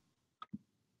hand.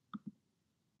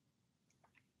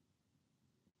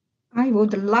 I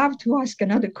would love to ask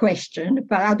another question,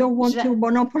 but I don't want to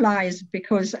monopolize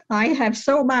because I have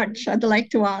so much I'd like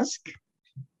to ask.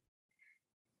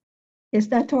 Is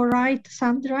that all right,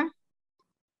 Sandra?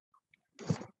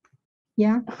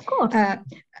 Yeah, Of course.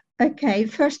 Okay,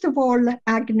 first of all,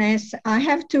 Agnès, I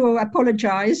have to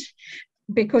apologize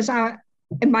because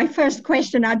in my first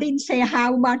question, I didn't say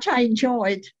how much I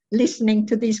enjoyed listening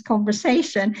to this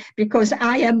conversation, because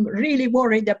I am really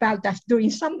worried about us doing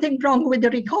something wrong with the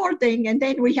recording and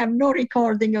then we have no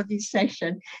recording of this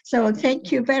session. So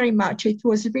thank you very much. It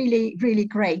was really, really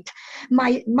great.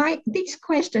 These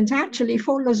questions actually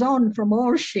follows on from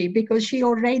Orshi, because she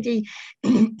already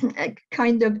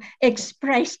kind of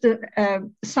expressed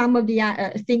some of the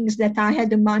things that I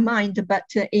had in my mind, but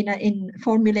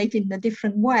formulated in a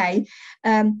different way.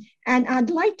 And I'd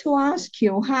like to ask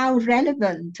you how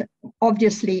relevant,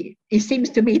 obviously, it seems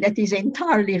to me that is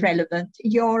entirely relevant,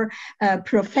 your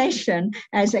profession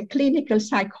as a clinical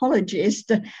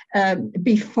psychologist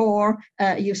before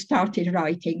you started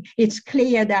writing. It's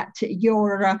clear that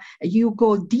you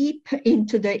go deep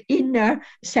into the inner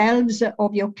selves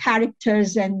of your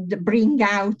characters and bring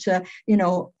out,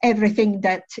 everything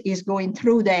that is going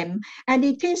through them. And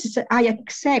it is, I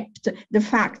accept the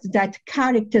fact that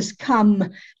characters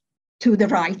come to the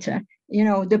writer,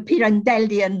 the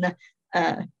Pirandellian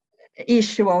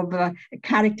issue of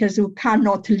characters who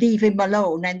cannot leave him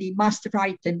alone and he must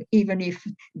write them even if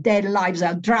their lives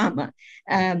are drama.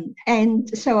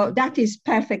 And so that is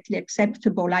perfectly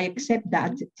acceptable. I accept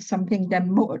that. It's something that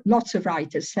lots of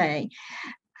writers say.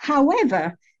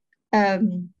 However,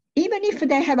 even if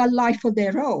they have a life of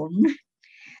their own,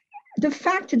 the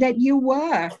fact that you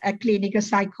were a clinical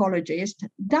psychologist,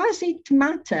 does it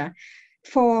matter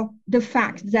for the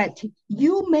fact that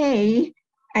you may,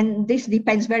 and this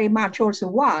depends very much also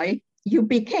why you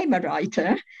became a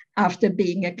writer after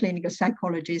being a clinical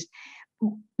psychologist,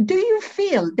 do you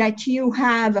feel that you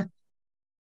have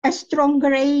a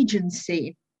stronger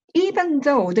agency, even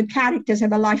though the characters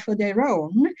have a life of their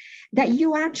own, that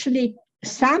you actually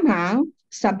somehow,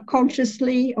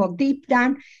 subconsciously or deep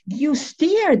down, you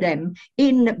steer them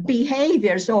in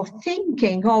behaviors of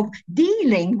thinking, of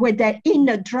dealing with their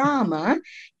inner drama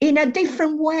in a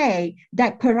different way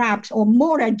that perhaps, or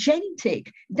more agentic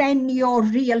than your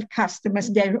real customers,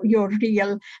 your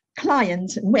real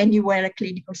clients when you were a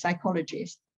clinical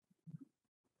psychologist?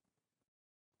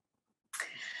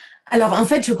 Alors, en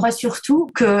fait, je crois surtout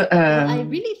que... I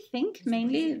really think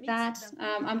mainly that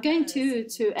I'm going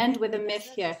to end with a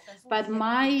myth here, but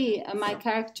my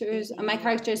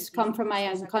characters come from my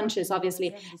unconscious,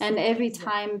 obviously, and every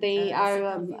time they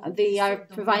are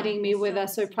providing me with a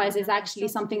surprise is actually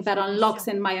something that unlocks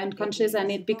in my unconscious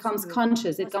and it becomes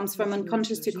conscious. It comes from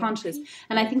unconscious to conscious,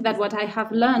 and I think that what I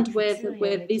have learned with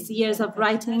these years of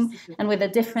writing and with the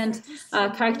different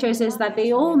characters is that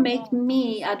they all make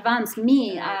me advance,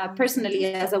 personally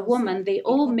as a woman. They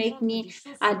all make me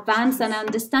advance and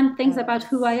understand things about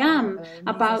who I am,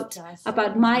 about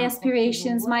my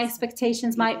aspirations, my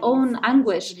expectations, my own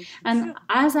anguish. And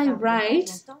as I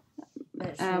write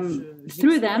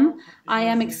through them, I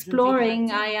am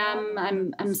exploring,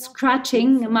 I'm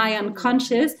scratching my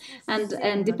unconscious,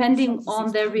 and depending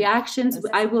on their reactions,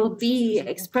 I will be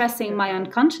expressing my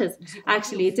unconscious.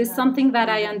 Actually, it is something that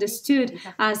I understood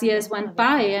as years went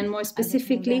by, and more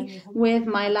specifically with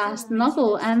my last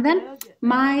novel. And then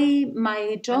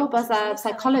my job as a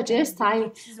psychologist,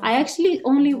 I actually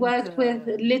only worked with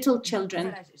little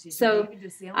children. So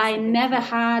I never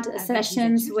had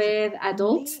sessions with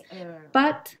adults,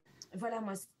 but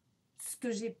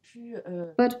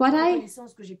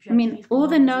all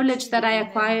the knowledge that I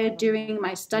acquired during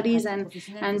my studies and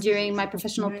during my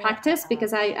professional practice,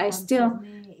 because I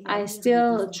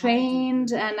still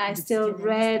trained and I still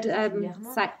read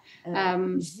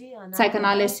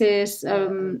psychoanalysis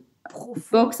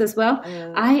books as well.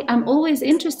 I am always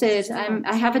interested.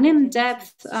 I have an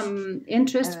in-depth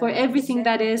interest for everything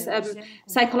that is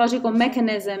psychological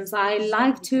mechanisms. I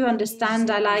like to understand,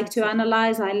 I like to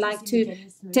analyze, I like to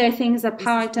tear things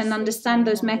apart and understand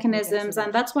those mechanisms,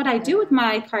 and that's what I do with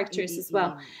my characters as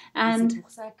well. And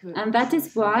that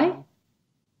is why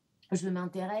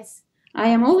I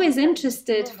am always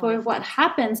interested for what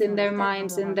happens in their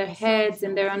minds, in their heads,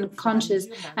 in their unconscious.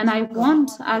 And I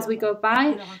want, as we go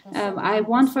by, I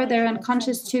want for their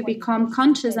unconscious to become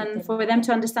conscious and for them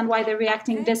to understand why they're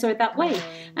reacting this or that way.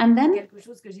 And then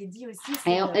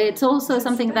it's also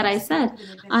something that I said,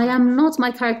 I am not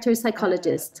my character's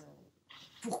psychologist.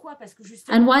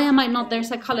 And why am I not their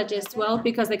psychologist? Well,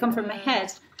 because they come from my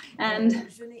head. And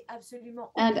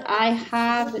I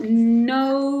have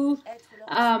no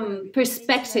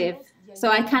perspective so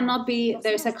I cannot be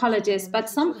their psychologist. But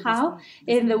somehow,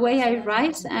 in the way I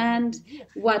write and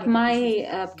what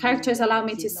my characters allow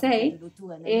me to say,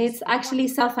 it's actually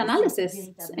self-analysis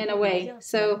in a way.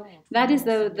 So that is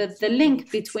the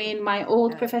link between my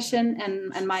old profession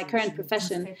and my current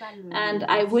profession. And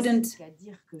I wouldn't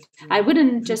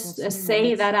just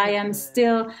say that I am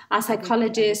still a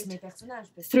psychologist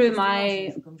through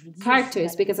my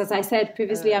characters, because as I said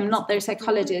previously, I'm not their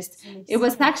psychologist. It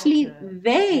was actually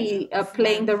they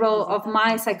playing the role of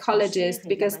my psychologist,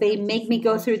 because they make me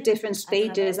go through different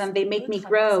stages and they make me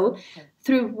grow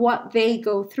through what they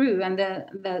go through and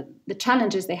the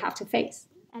challenges they have to face.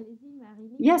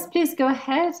 Yes, please go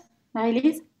ahead,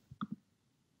 Marie-Lise.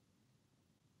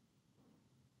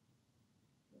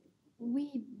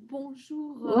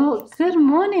 Well, good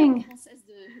morning.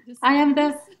 I am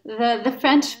the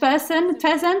French person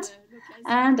present,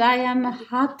 and I am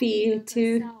happy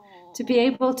to be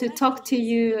able to talk to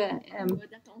you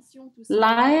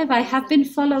live. I have been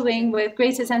following with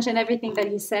great attention everything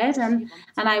that you said, and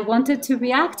I wanted to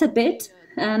react a bit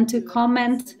and to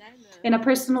comment in a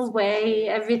personal way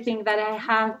everything that I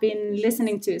have been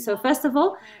listening to. So first of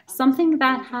all, something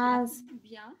that has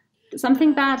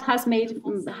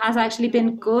actually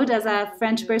been good as a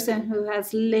French person who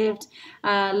has lived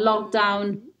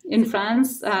lockdown in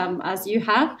France, as you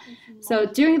have. So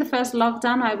during the first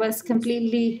lockdown, I was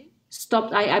completely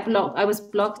stopped. I was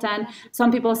blocked, and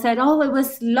some people said, "Oh, it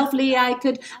was lovely. I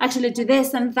could actually do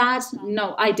this and that."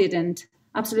 No, I didn't.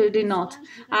 Absolutely not.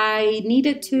 I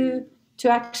needed to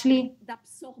actually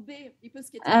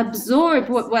absorb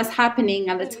what was happening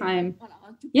at the time.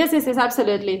 Yes,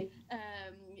 absolutely.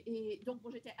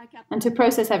 And to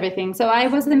process everything. So I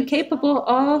wasn't capable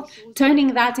of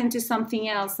turning that into something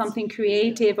else, something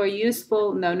creative or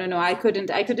useful. No, I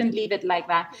couldn't leave it like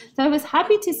that. So I was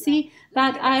happy to see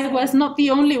that I was not the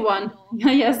only one.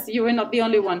 Yes, you were not the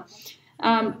only one.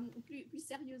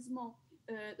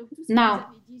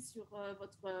 Now,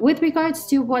 with regards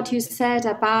to what you said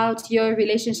about your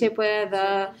relationship with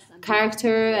the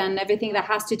character and everything that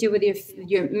has to do with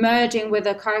your merging with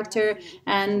the character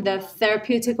and the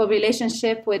therapeutical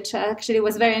relationship, which actually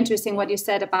was very interesting what you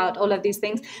said about all of these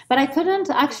things. But I couldn't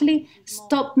actually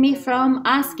stop me from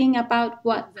asking about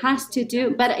what has to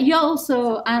do. But you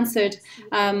also answered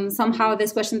somehow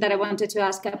this question that I wanted to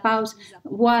ask about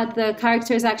what the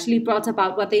characters actually brought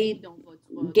about, what they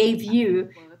gave you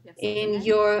in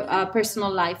your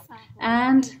personal life.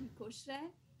 And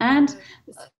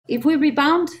if we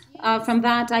rebound from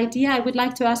that idea, I would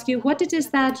like to ask you what it is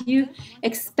that you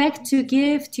expect to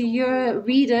give to your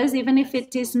readers, even if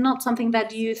it is not something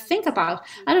that you think about.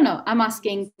 I don't know, I'm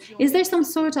asking, is there some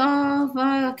sort of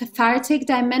cathartic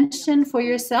dimension for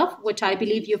yourself, which I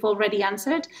believe you've already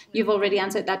answered. You've already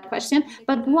answered that question.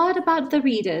 But what about the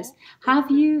readers?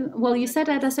 You said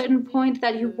at a certain point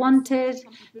that you wanted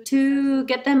to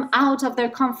get them out of their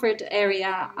comfort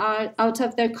area, out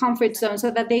of their comfort zone,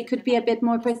 so that they could be a bit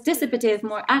more participative,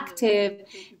 more active.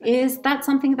 Is that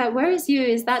something that worries you?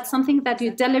 Is that something that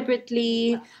you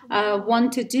deliberately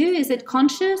want to do? Is it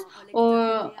conscious?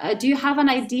 Or do you have an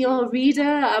ideal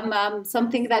reader,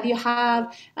 something that you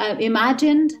have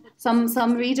imagined,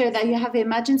 some reader that you have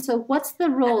imagined? So what's the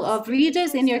role of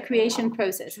readers in your creation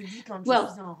process? Well,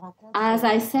 as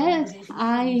I said,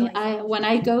 when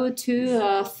I go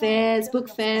to fairs, book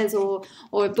fairs or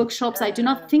bookshops, I do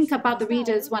not think about the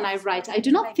readers when I write. I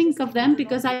do not think of them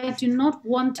because I do not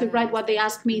want to write what they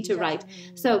ask me to write.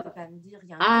 So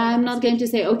I'm not going to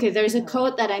say, okay, there's a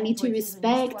code that I need to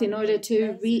respect in order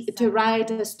to write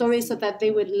a story so that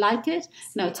they would like it.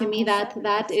 No, to me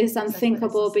that is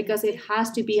unthinkable, because it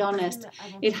has to be honest.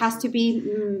 It has to be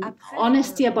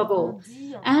honesty above all.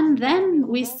 And then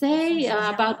we say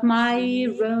about my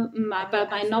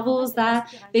novels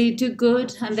that they do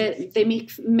good and that they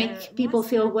make people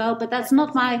feel well, but that's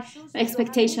not my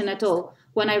expectation at all.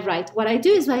 When I write, what I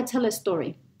do is I tell a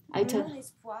story.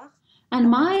 And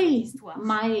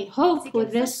my hope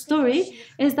with this story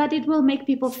is that it will make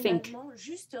people think.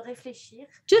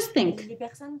 Just think.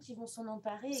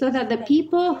 So that the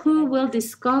people who will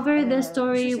discover this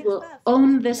story, will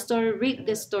own this story, read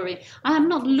this story. I am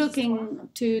not looking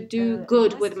to do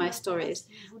good with my stories.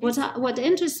 What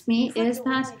interests me is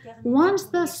that once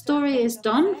the story is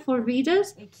done for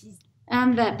readers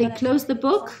and that they close the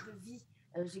book,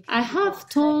 I have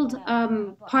told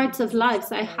parts of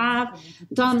lives. I have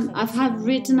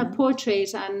written a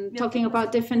portrait and talking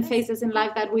about different phases in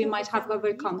life that we might have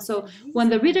overcome. So when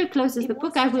the reader closes the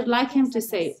book, I would like him to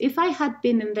say, if I had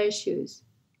been in their shoes,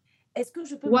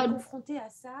 What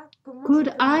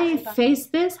could I face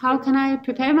this? How can I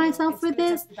prepare myself with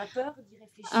this?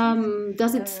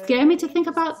 Does it scare me to think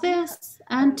about this?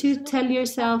 And to tell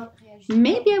yourself,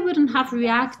 maybe I wouldn't have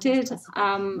reacted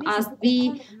as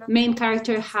the main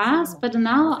character has, but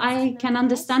now I can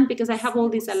understand because I have all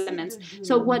these elements.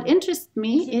 So what interests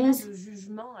me is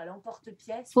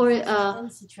for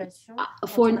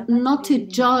not to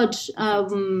judge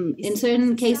in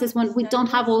certain cases when we don't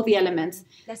have all the elements.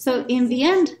 So in the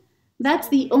end, that's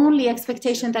the only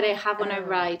expectation that I have when I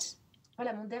write.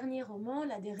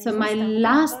 So my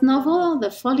last novel,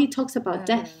 The Folly, talks about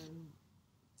death.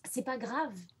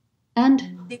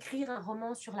 And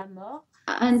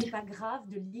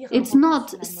it's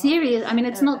not serious. I mean,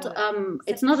 it's not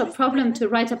a problem to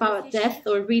write about death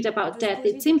or read about death.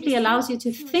 It simply allows you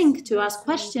to think, to ask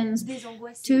questions,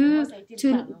 to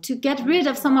get rid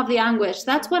of some of the anguish.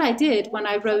 That's what I did when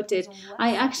I wrote it.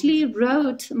 I actually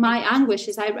wrote my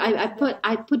anguishes.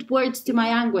 I put words to my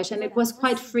anguish, and it was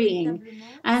quite freeing.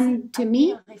 And to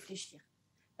me,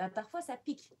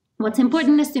 what's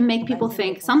important is to make people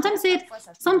think. Sometimes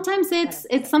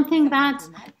it's something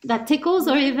that tickles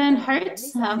or even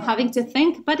hurts, having to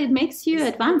think, but it makes you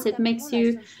advance. It makes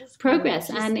you progress,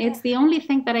 and it's the only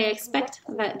thing that I expect.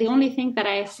 The only thing that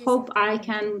I hope I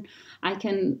can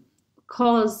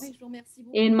cause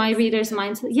in my readers'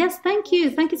 minds. Yes, thank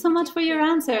you so much for your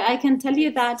answer. I can tell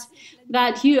you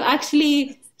that you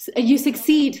actually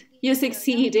succeed. You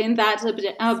succeed in that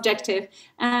objective.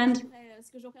 And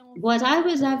what I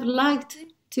would have liked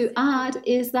to add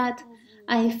is that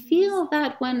I feel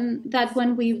that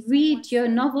when we read your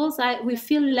novels, we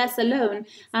feel less alone.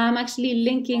 I'm actually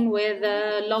linking with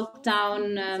a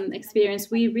lockdown experience.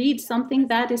 We read something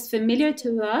that is familiar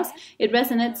to us. It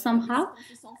resonates somehow.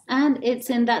 And it's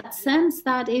in that sense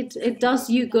that it does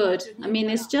you good. I mean,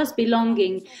 it's just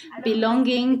belonging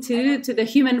to the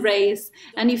human race.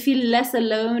 And you feel less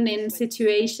alone in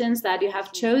situations that you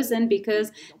have chosen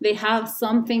because they have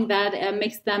something that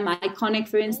makes them iconic,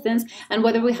 for instance. And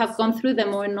whether we have gone through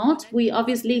them or not, we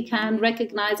obviously can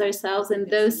recognize ourselves in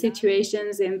those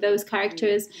situations, in those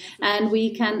characters, and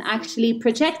we can actually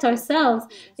project ourselves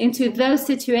into those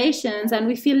situations, and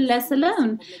we feel less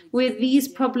alone with these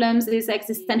problems, these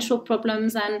existential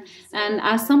problems. And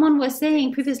as someone was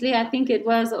saying previously, I think it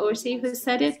was Orsi who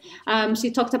said it,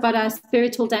 she talked about a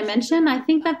spiritual dimension. I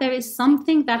think that there is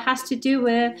something that has to do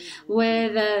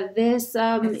with this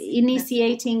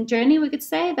initiating journey, we could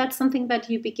say. That's something that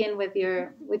you begin with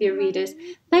your readers.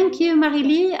 Thank you,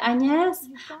 Marie-Lie, Agnès.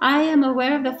 I am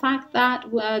aware of the fact that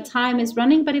time is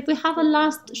running, but if we have a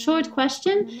last short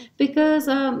question, because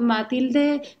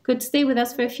Mathilde could stay with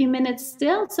us for a few minutes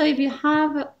still. So if you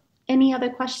have any other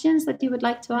questions that you would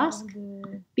like to ask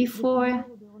before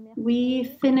we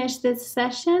finish this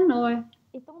session, or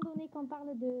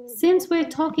since we're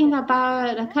talking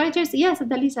about characters, yes,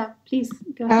 Dalisa, please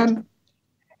go ahead.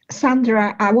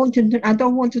 Sandra, I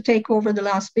don't want to take over the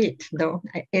last bit, though.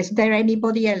 Is there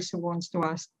anybody else who wants to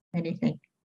ask anything?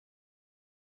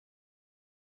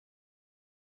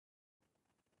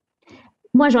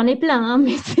 Moi, j'en ai plein, hein,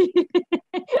 mais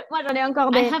moi, j'en ai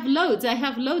encore des... I have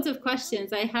loads of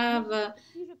questions. I have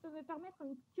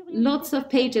lots of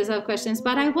pages of questions,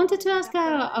 but I wanted to ask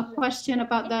a question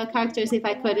about the characters, if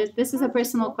I could. This is a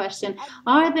personal question.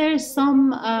 Are there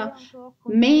some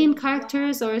main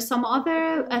characters or some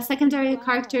other secondary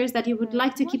characters that you would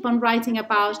like to keep on writing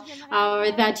about,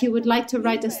 or that you would like to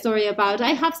write a story about?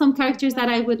 I have some characters that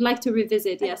I would like to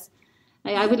revisit, yes.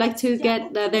 I would like to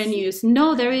get their news.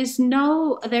 No, there is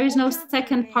no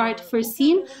second part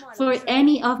foreseen for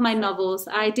any of my novels.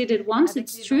 I did it once,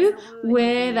 it's true,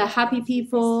 with Happy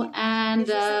People and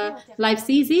Life's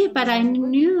Easy, but I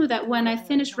knew that when I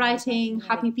finished writing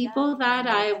Happy People that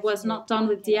I was not done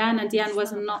with Diane, and Diane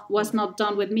was not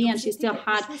done with me, and she still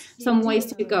had some ways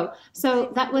to go.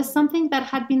 So that was something that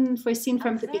had been foreseen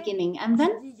from the beginning. And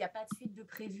then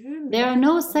there are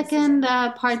no second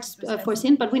parts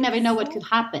foreseen, but we never know what could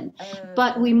happen.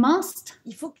 But we must,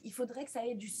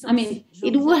 I mean,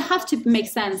 it would have to make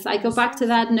sense. I go back to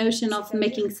that notion of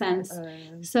making sense.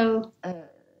 So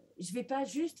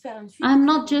I'm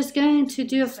not just going to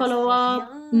do a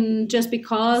follow-up just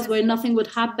because where nothing would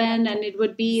happen and it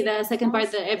would be the second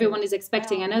part that everyone is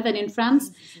expecting. I know that in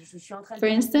France, for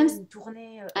instance,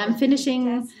 I'm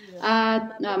finishing a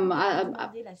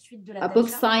book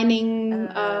signing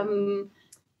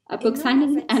book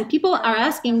signing, and people are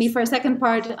asking me for a second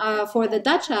part for the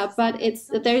dacha, but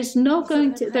there's not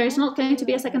going to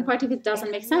be a second part if it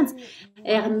doesn't make sense.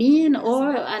 Hermine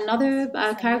or another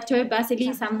character,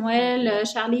 Basili, Samuel,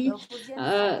 Charlie,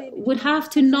 would have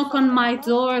to knock on my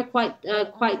door quite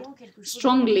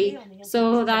strongly,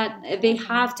 so that they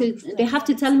have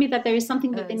to tell me that there is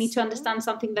something that they need to understand,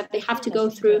 something that they have to go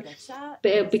through.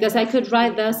 Because I could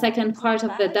write the second part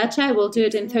of the dacha, I will do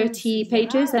it in 30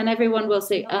 pages, and everyone will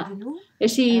say,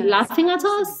 is she laughing at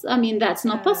us? I mean, that's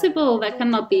not possible. That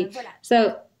cannot be.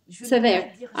 So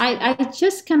there. I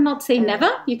just cannot say never.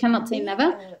 You cannot say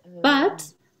never.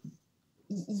 But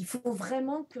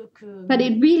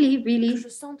it really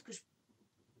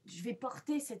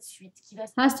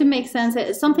has to make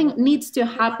sense. Something needs to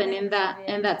happen in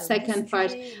that second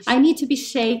part. I need to be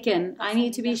shaken. I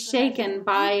need to be shaken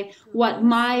by what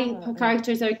my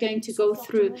characters are going to go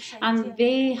through, and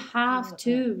they have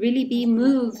to really be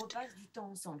moved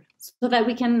so that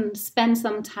we can spend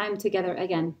some time together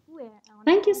again.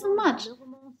 Thank you so much.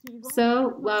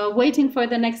 So, waiting for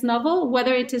the next novel,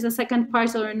 whether it is a second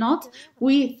part or not,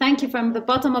 we thank you from the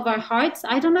bottom of our hearts.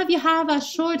 I don't know if you have a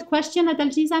short question,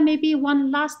 Adalgisa, maybe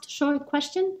one last short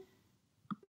question?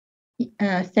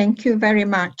 Thank you very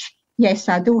much. Yes,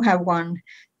 I do have one.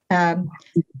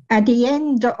 At the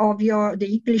end of the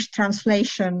English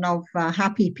translation of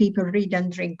Happy People Read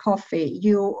and Drink Coffee,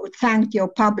 you thanked your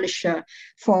publisher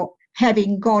for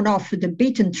having gone off the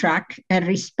beaten track and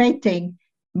respecting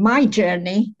my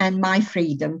journey and my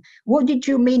freedom. What did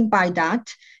you mean by that?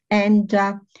 And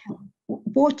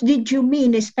what did you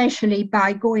mean especially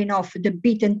by going off the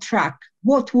beaten track?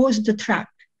 What was the track?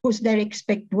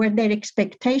 Were there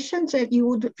expectations that you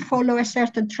would follow a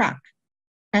certain track?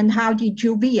 And how did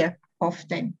you veer off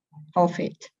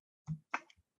it?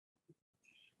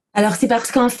 Alors c'est parce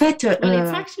qu'en fait, well,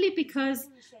 it's actually because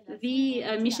the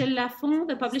Michel Lafon,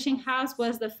 the publishing house,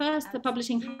 was the first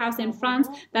publishing house in France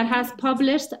that has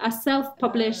published a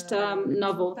self-published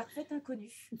novel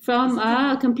from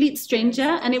a complete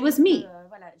stranger, and it was me.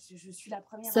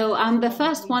 So I'm the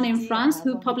first one in France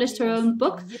who published her own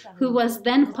book, who was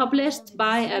then published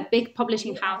by a big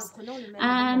publishing house,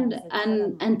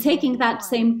 and taking that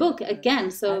same book again.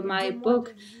 So my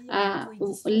book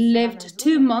lived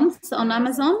 2 months on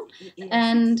Amazon,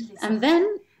 and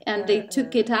they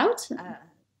took it out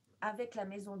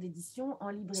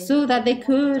so that they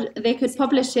could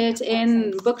publish it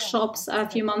in bookshops a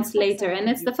few months later. And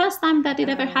it's the first time that it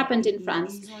ever happened in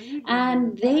France.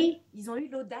 And they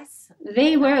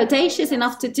were audacious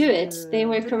enough to do it. They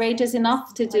were courageous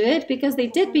enough to do it because they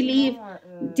did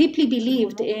deeply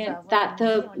believed that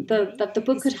the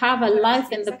book could have a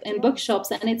life in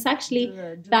bookshops. And it's actually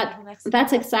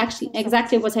that's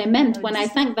exactly what I meant when I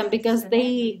thanked them, because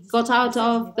they got out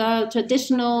of the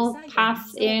traditional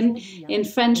path in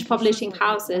French publishing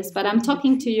houses. But I'm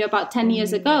talking to you about 10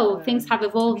 years ago. Things have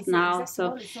evolved now.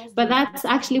 But that's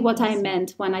actually what I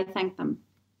meant when I thanked them.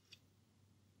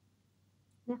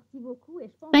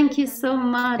 Thank you so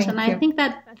much. I think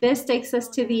that this takes us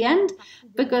to the end,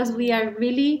 because we are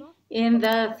really in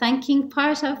the thanking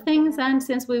part of things. And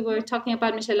since we were talking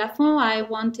about Michel Lafon, I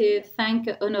want to thank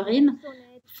Honorine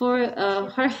for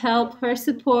her help, her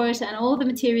support, and all the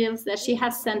materials that she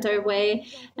has sent our way.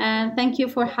 And thank you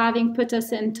for having put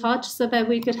us in touch so that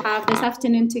we could have this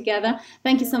afternoon together.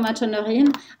 Thank you so much,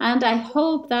 Honorine. And I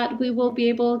hope that we will be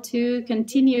able to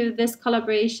continue this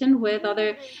collaboration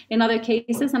in other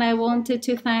cases. And I wanted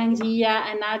to thank Gia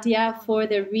and Nadia for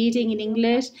their reading in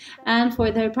English and for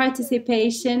their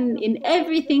participation in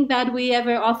everything that we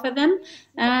ever offer them.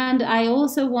 And I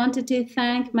also wanted to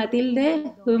thank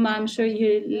Mathilde, whom I'm sure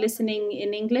you're listening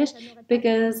in English,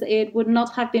 because it would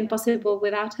not have been possible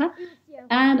without her.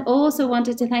 And also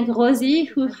wanted to thank Rosie,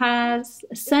 who has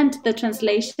sent the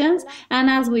translations. And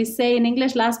as we say in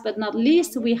English, last but not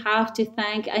least, we have to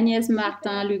thank Agnès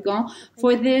Martin-Lugand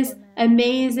for this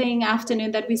amazing afternoon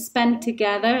that we spent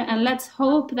together. And let's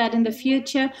hope that in the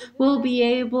future we'll be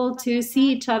able to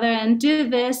see each other and do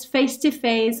this face to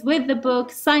face with the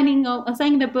book, signing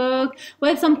the book,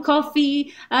 with some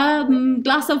coffee,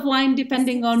 glass of wine,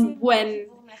 depending on when.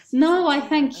 No, I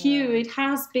thank you. It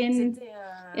has been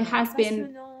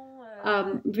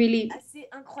really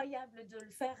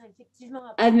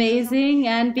amazing,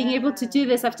 and being able to do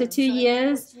this after 2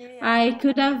 years, I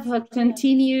could have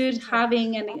continued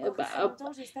having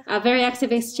a very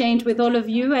active exchange with all of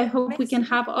you. I hope we can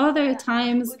have other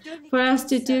times for us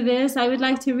to do this. I would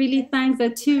like to really thank the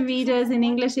 2 readers in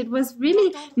English. It was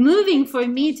really moving for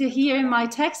me to hear my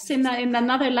text in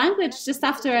another language just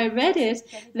after I read it.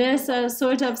 This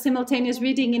sort of simultaneous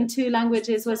reading in 2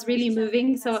 languages was really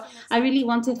moving. So I really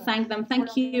want to thank them.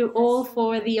 Thank you all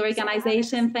for the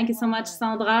organization. Thank you so much,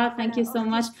 Sandra. Thank you so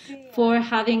much for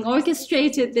having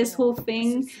orchestrated this whole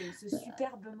thing.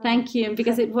 Thank you,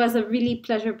 because it was a really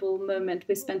pleasurable moment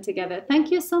we spent together.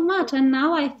 Thank you so much. And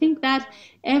now I think that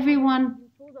everyone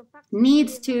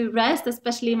needs to rest,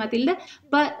 especially Matilde.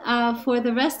 But for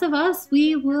the rest of us,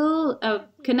 we will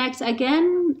connect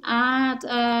again at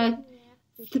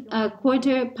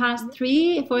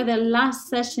 3:15 for the last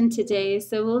session today.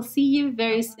 So we'll see you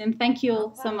very soon. Thank you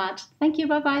all so much. Thank you.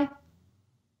 Bye-bye.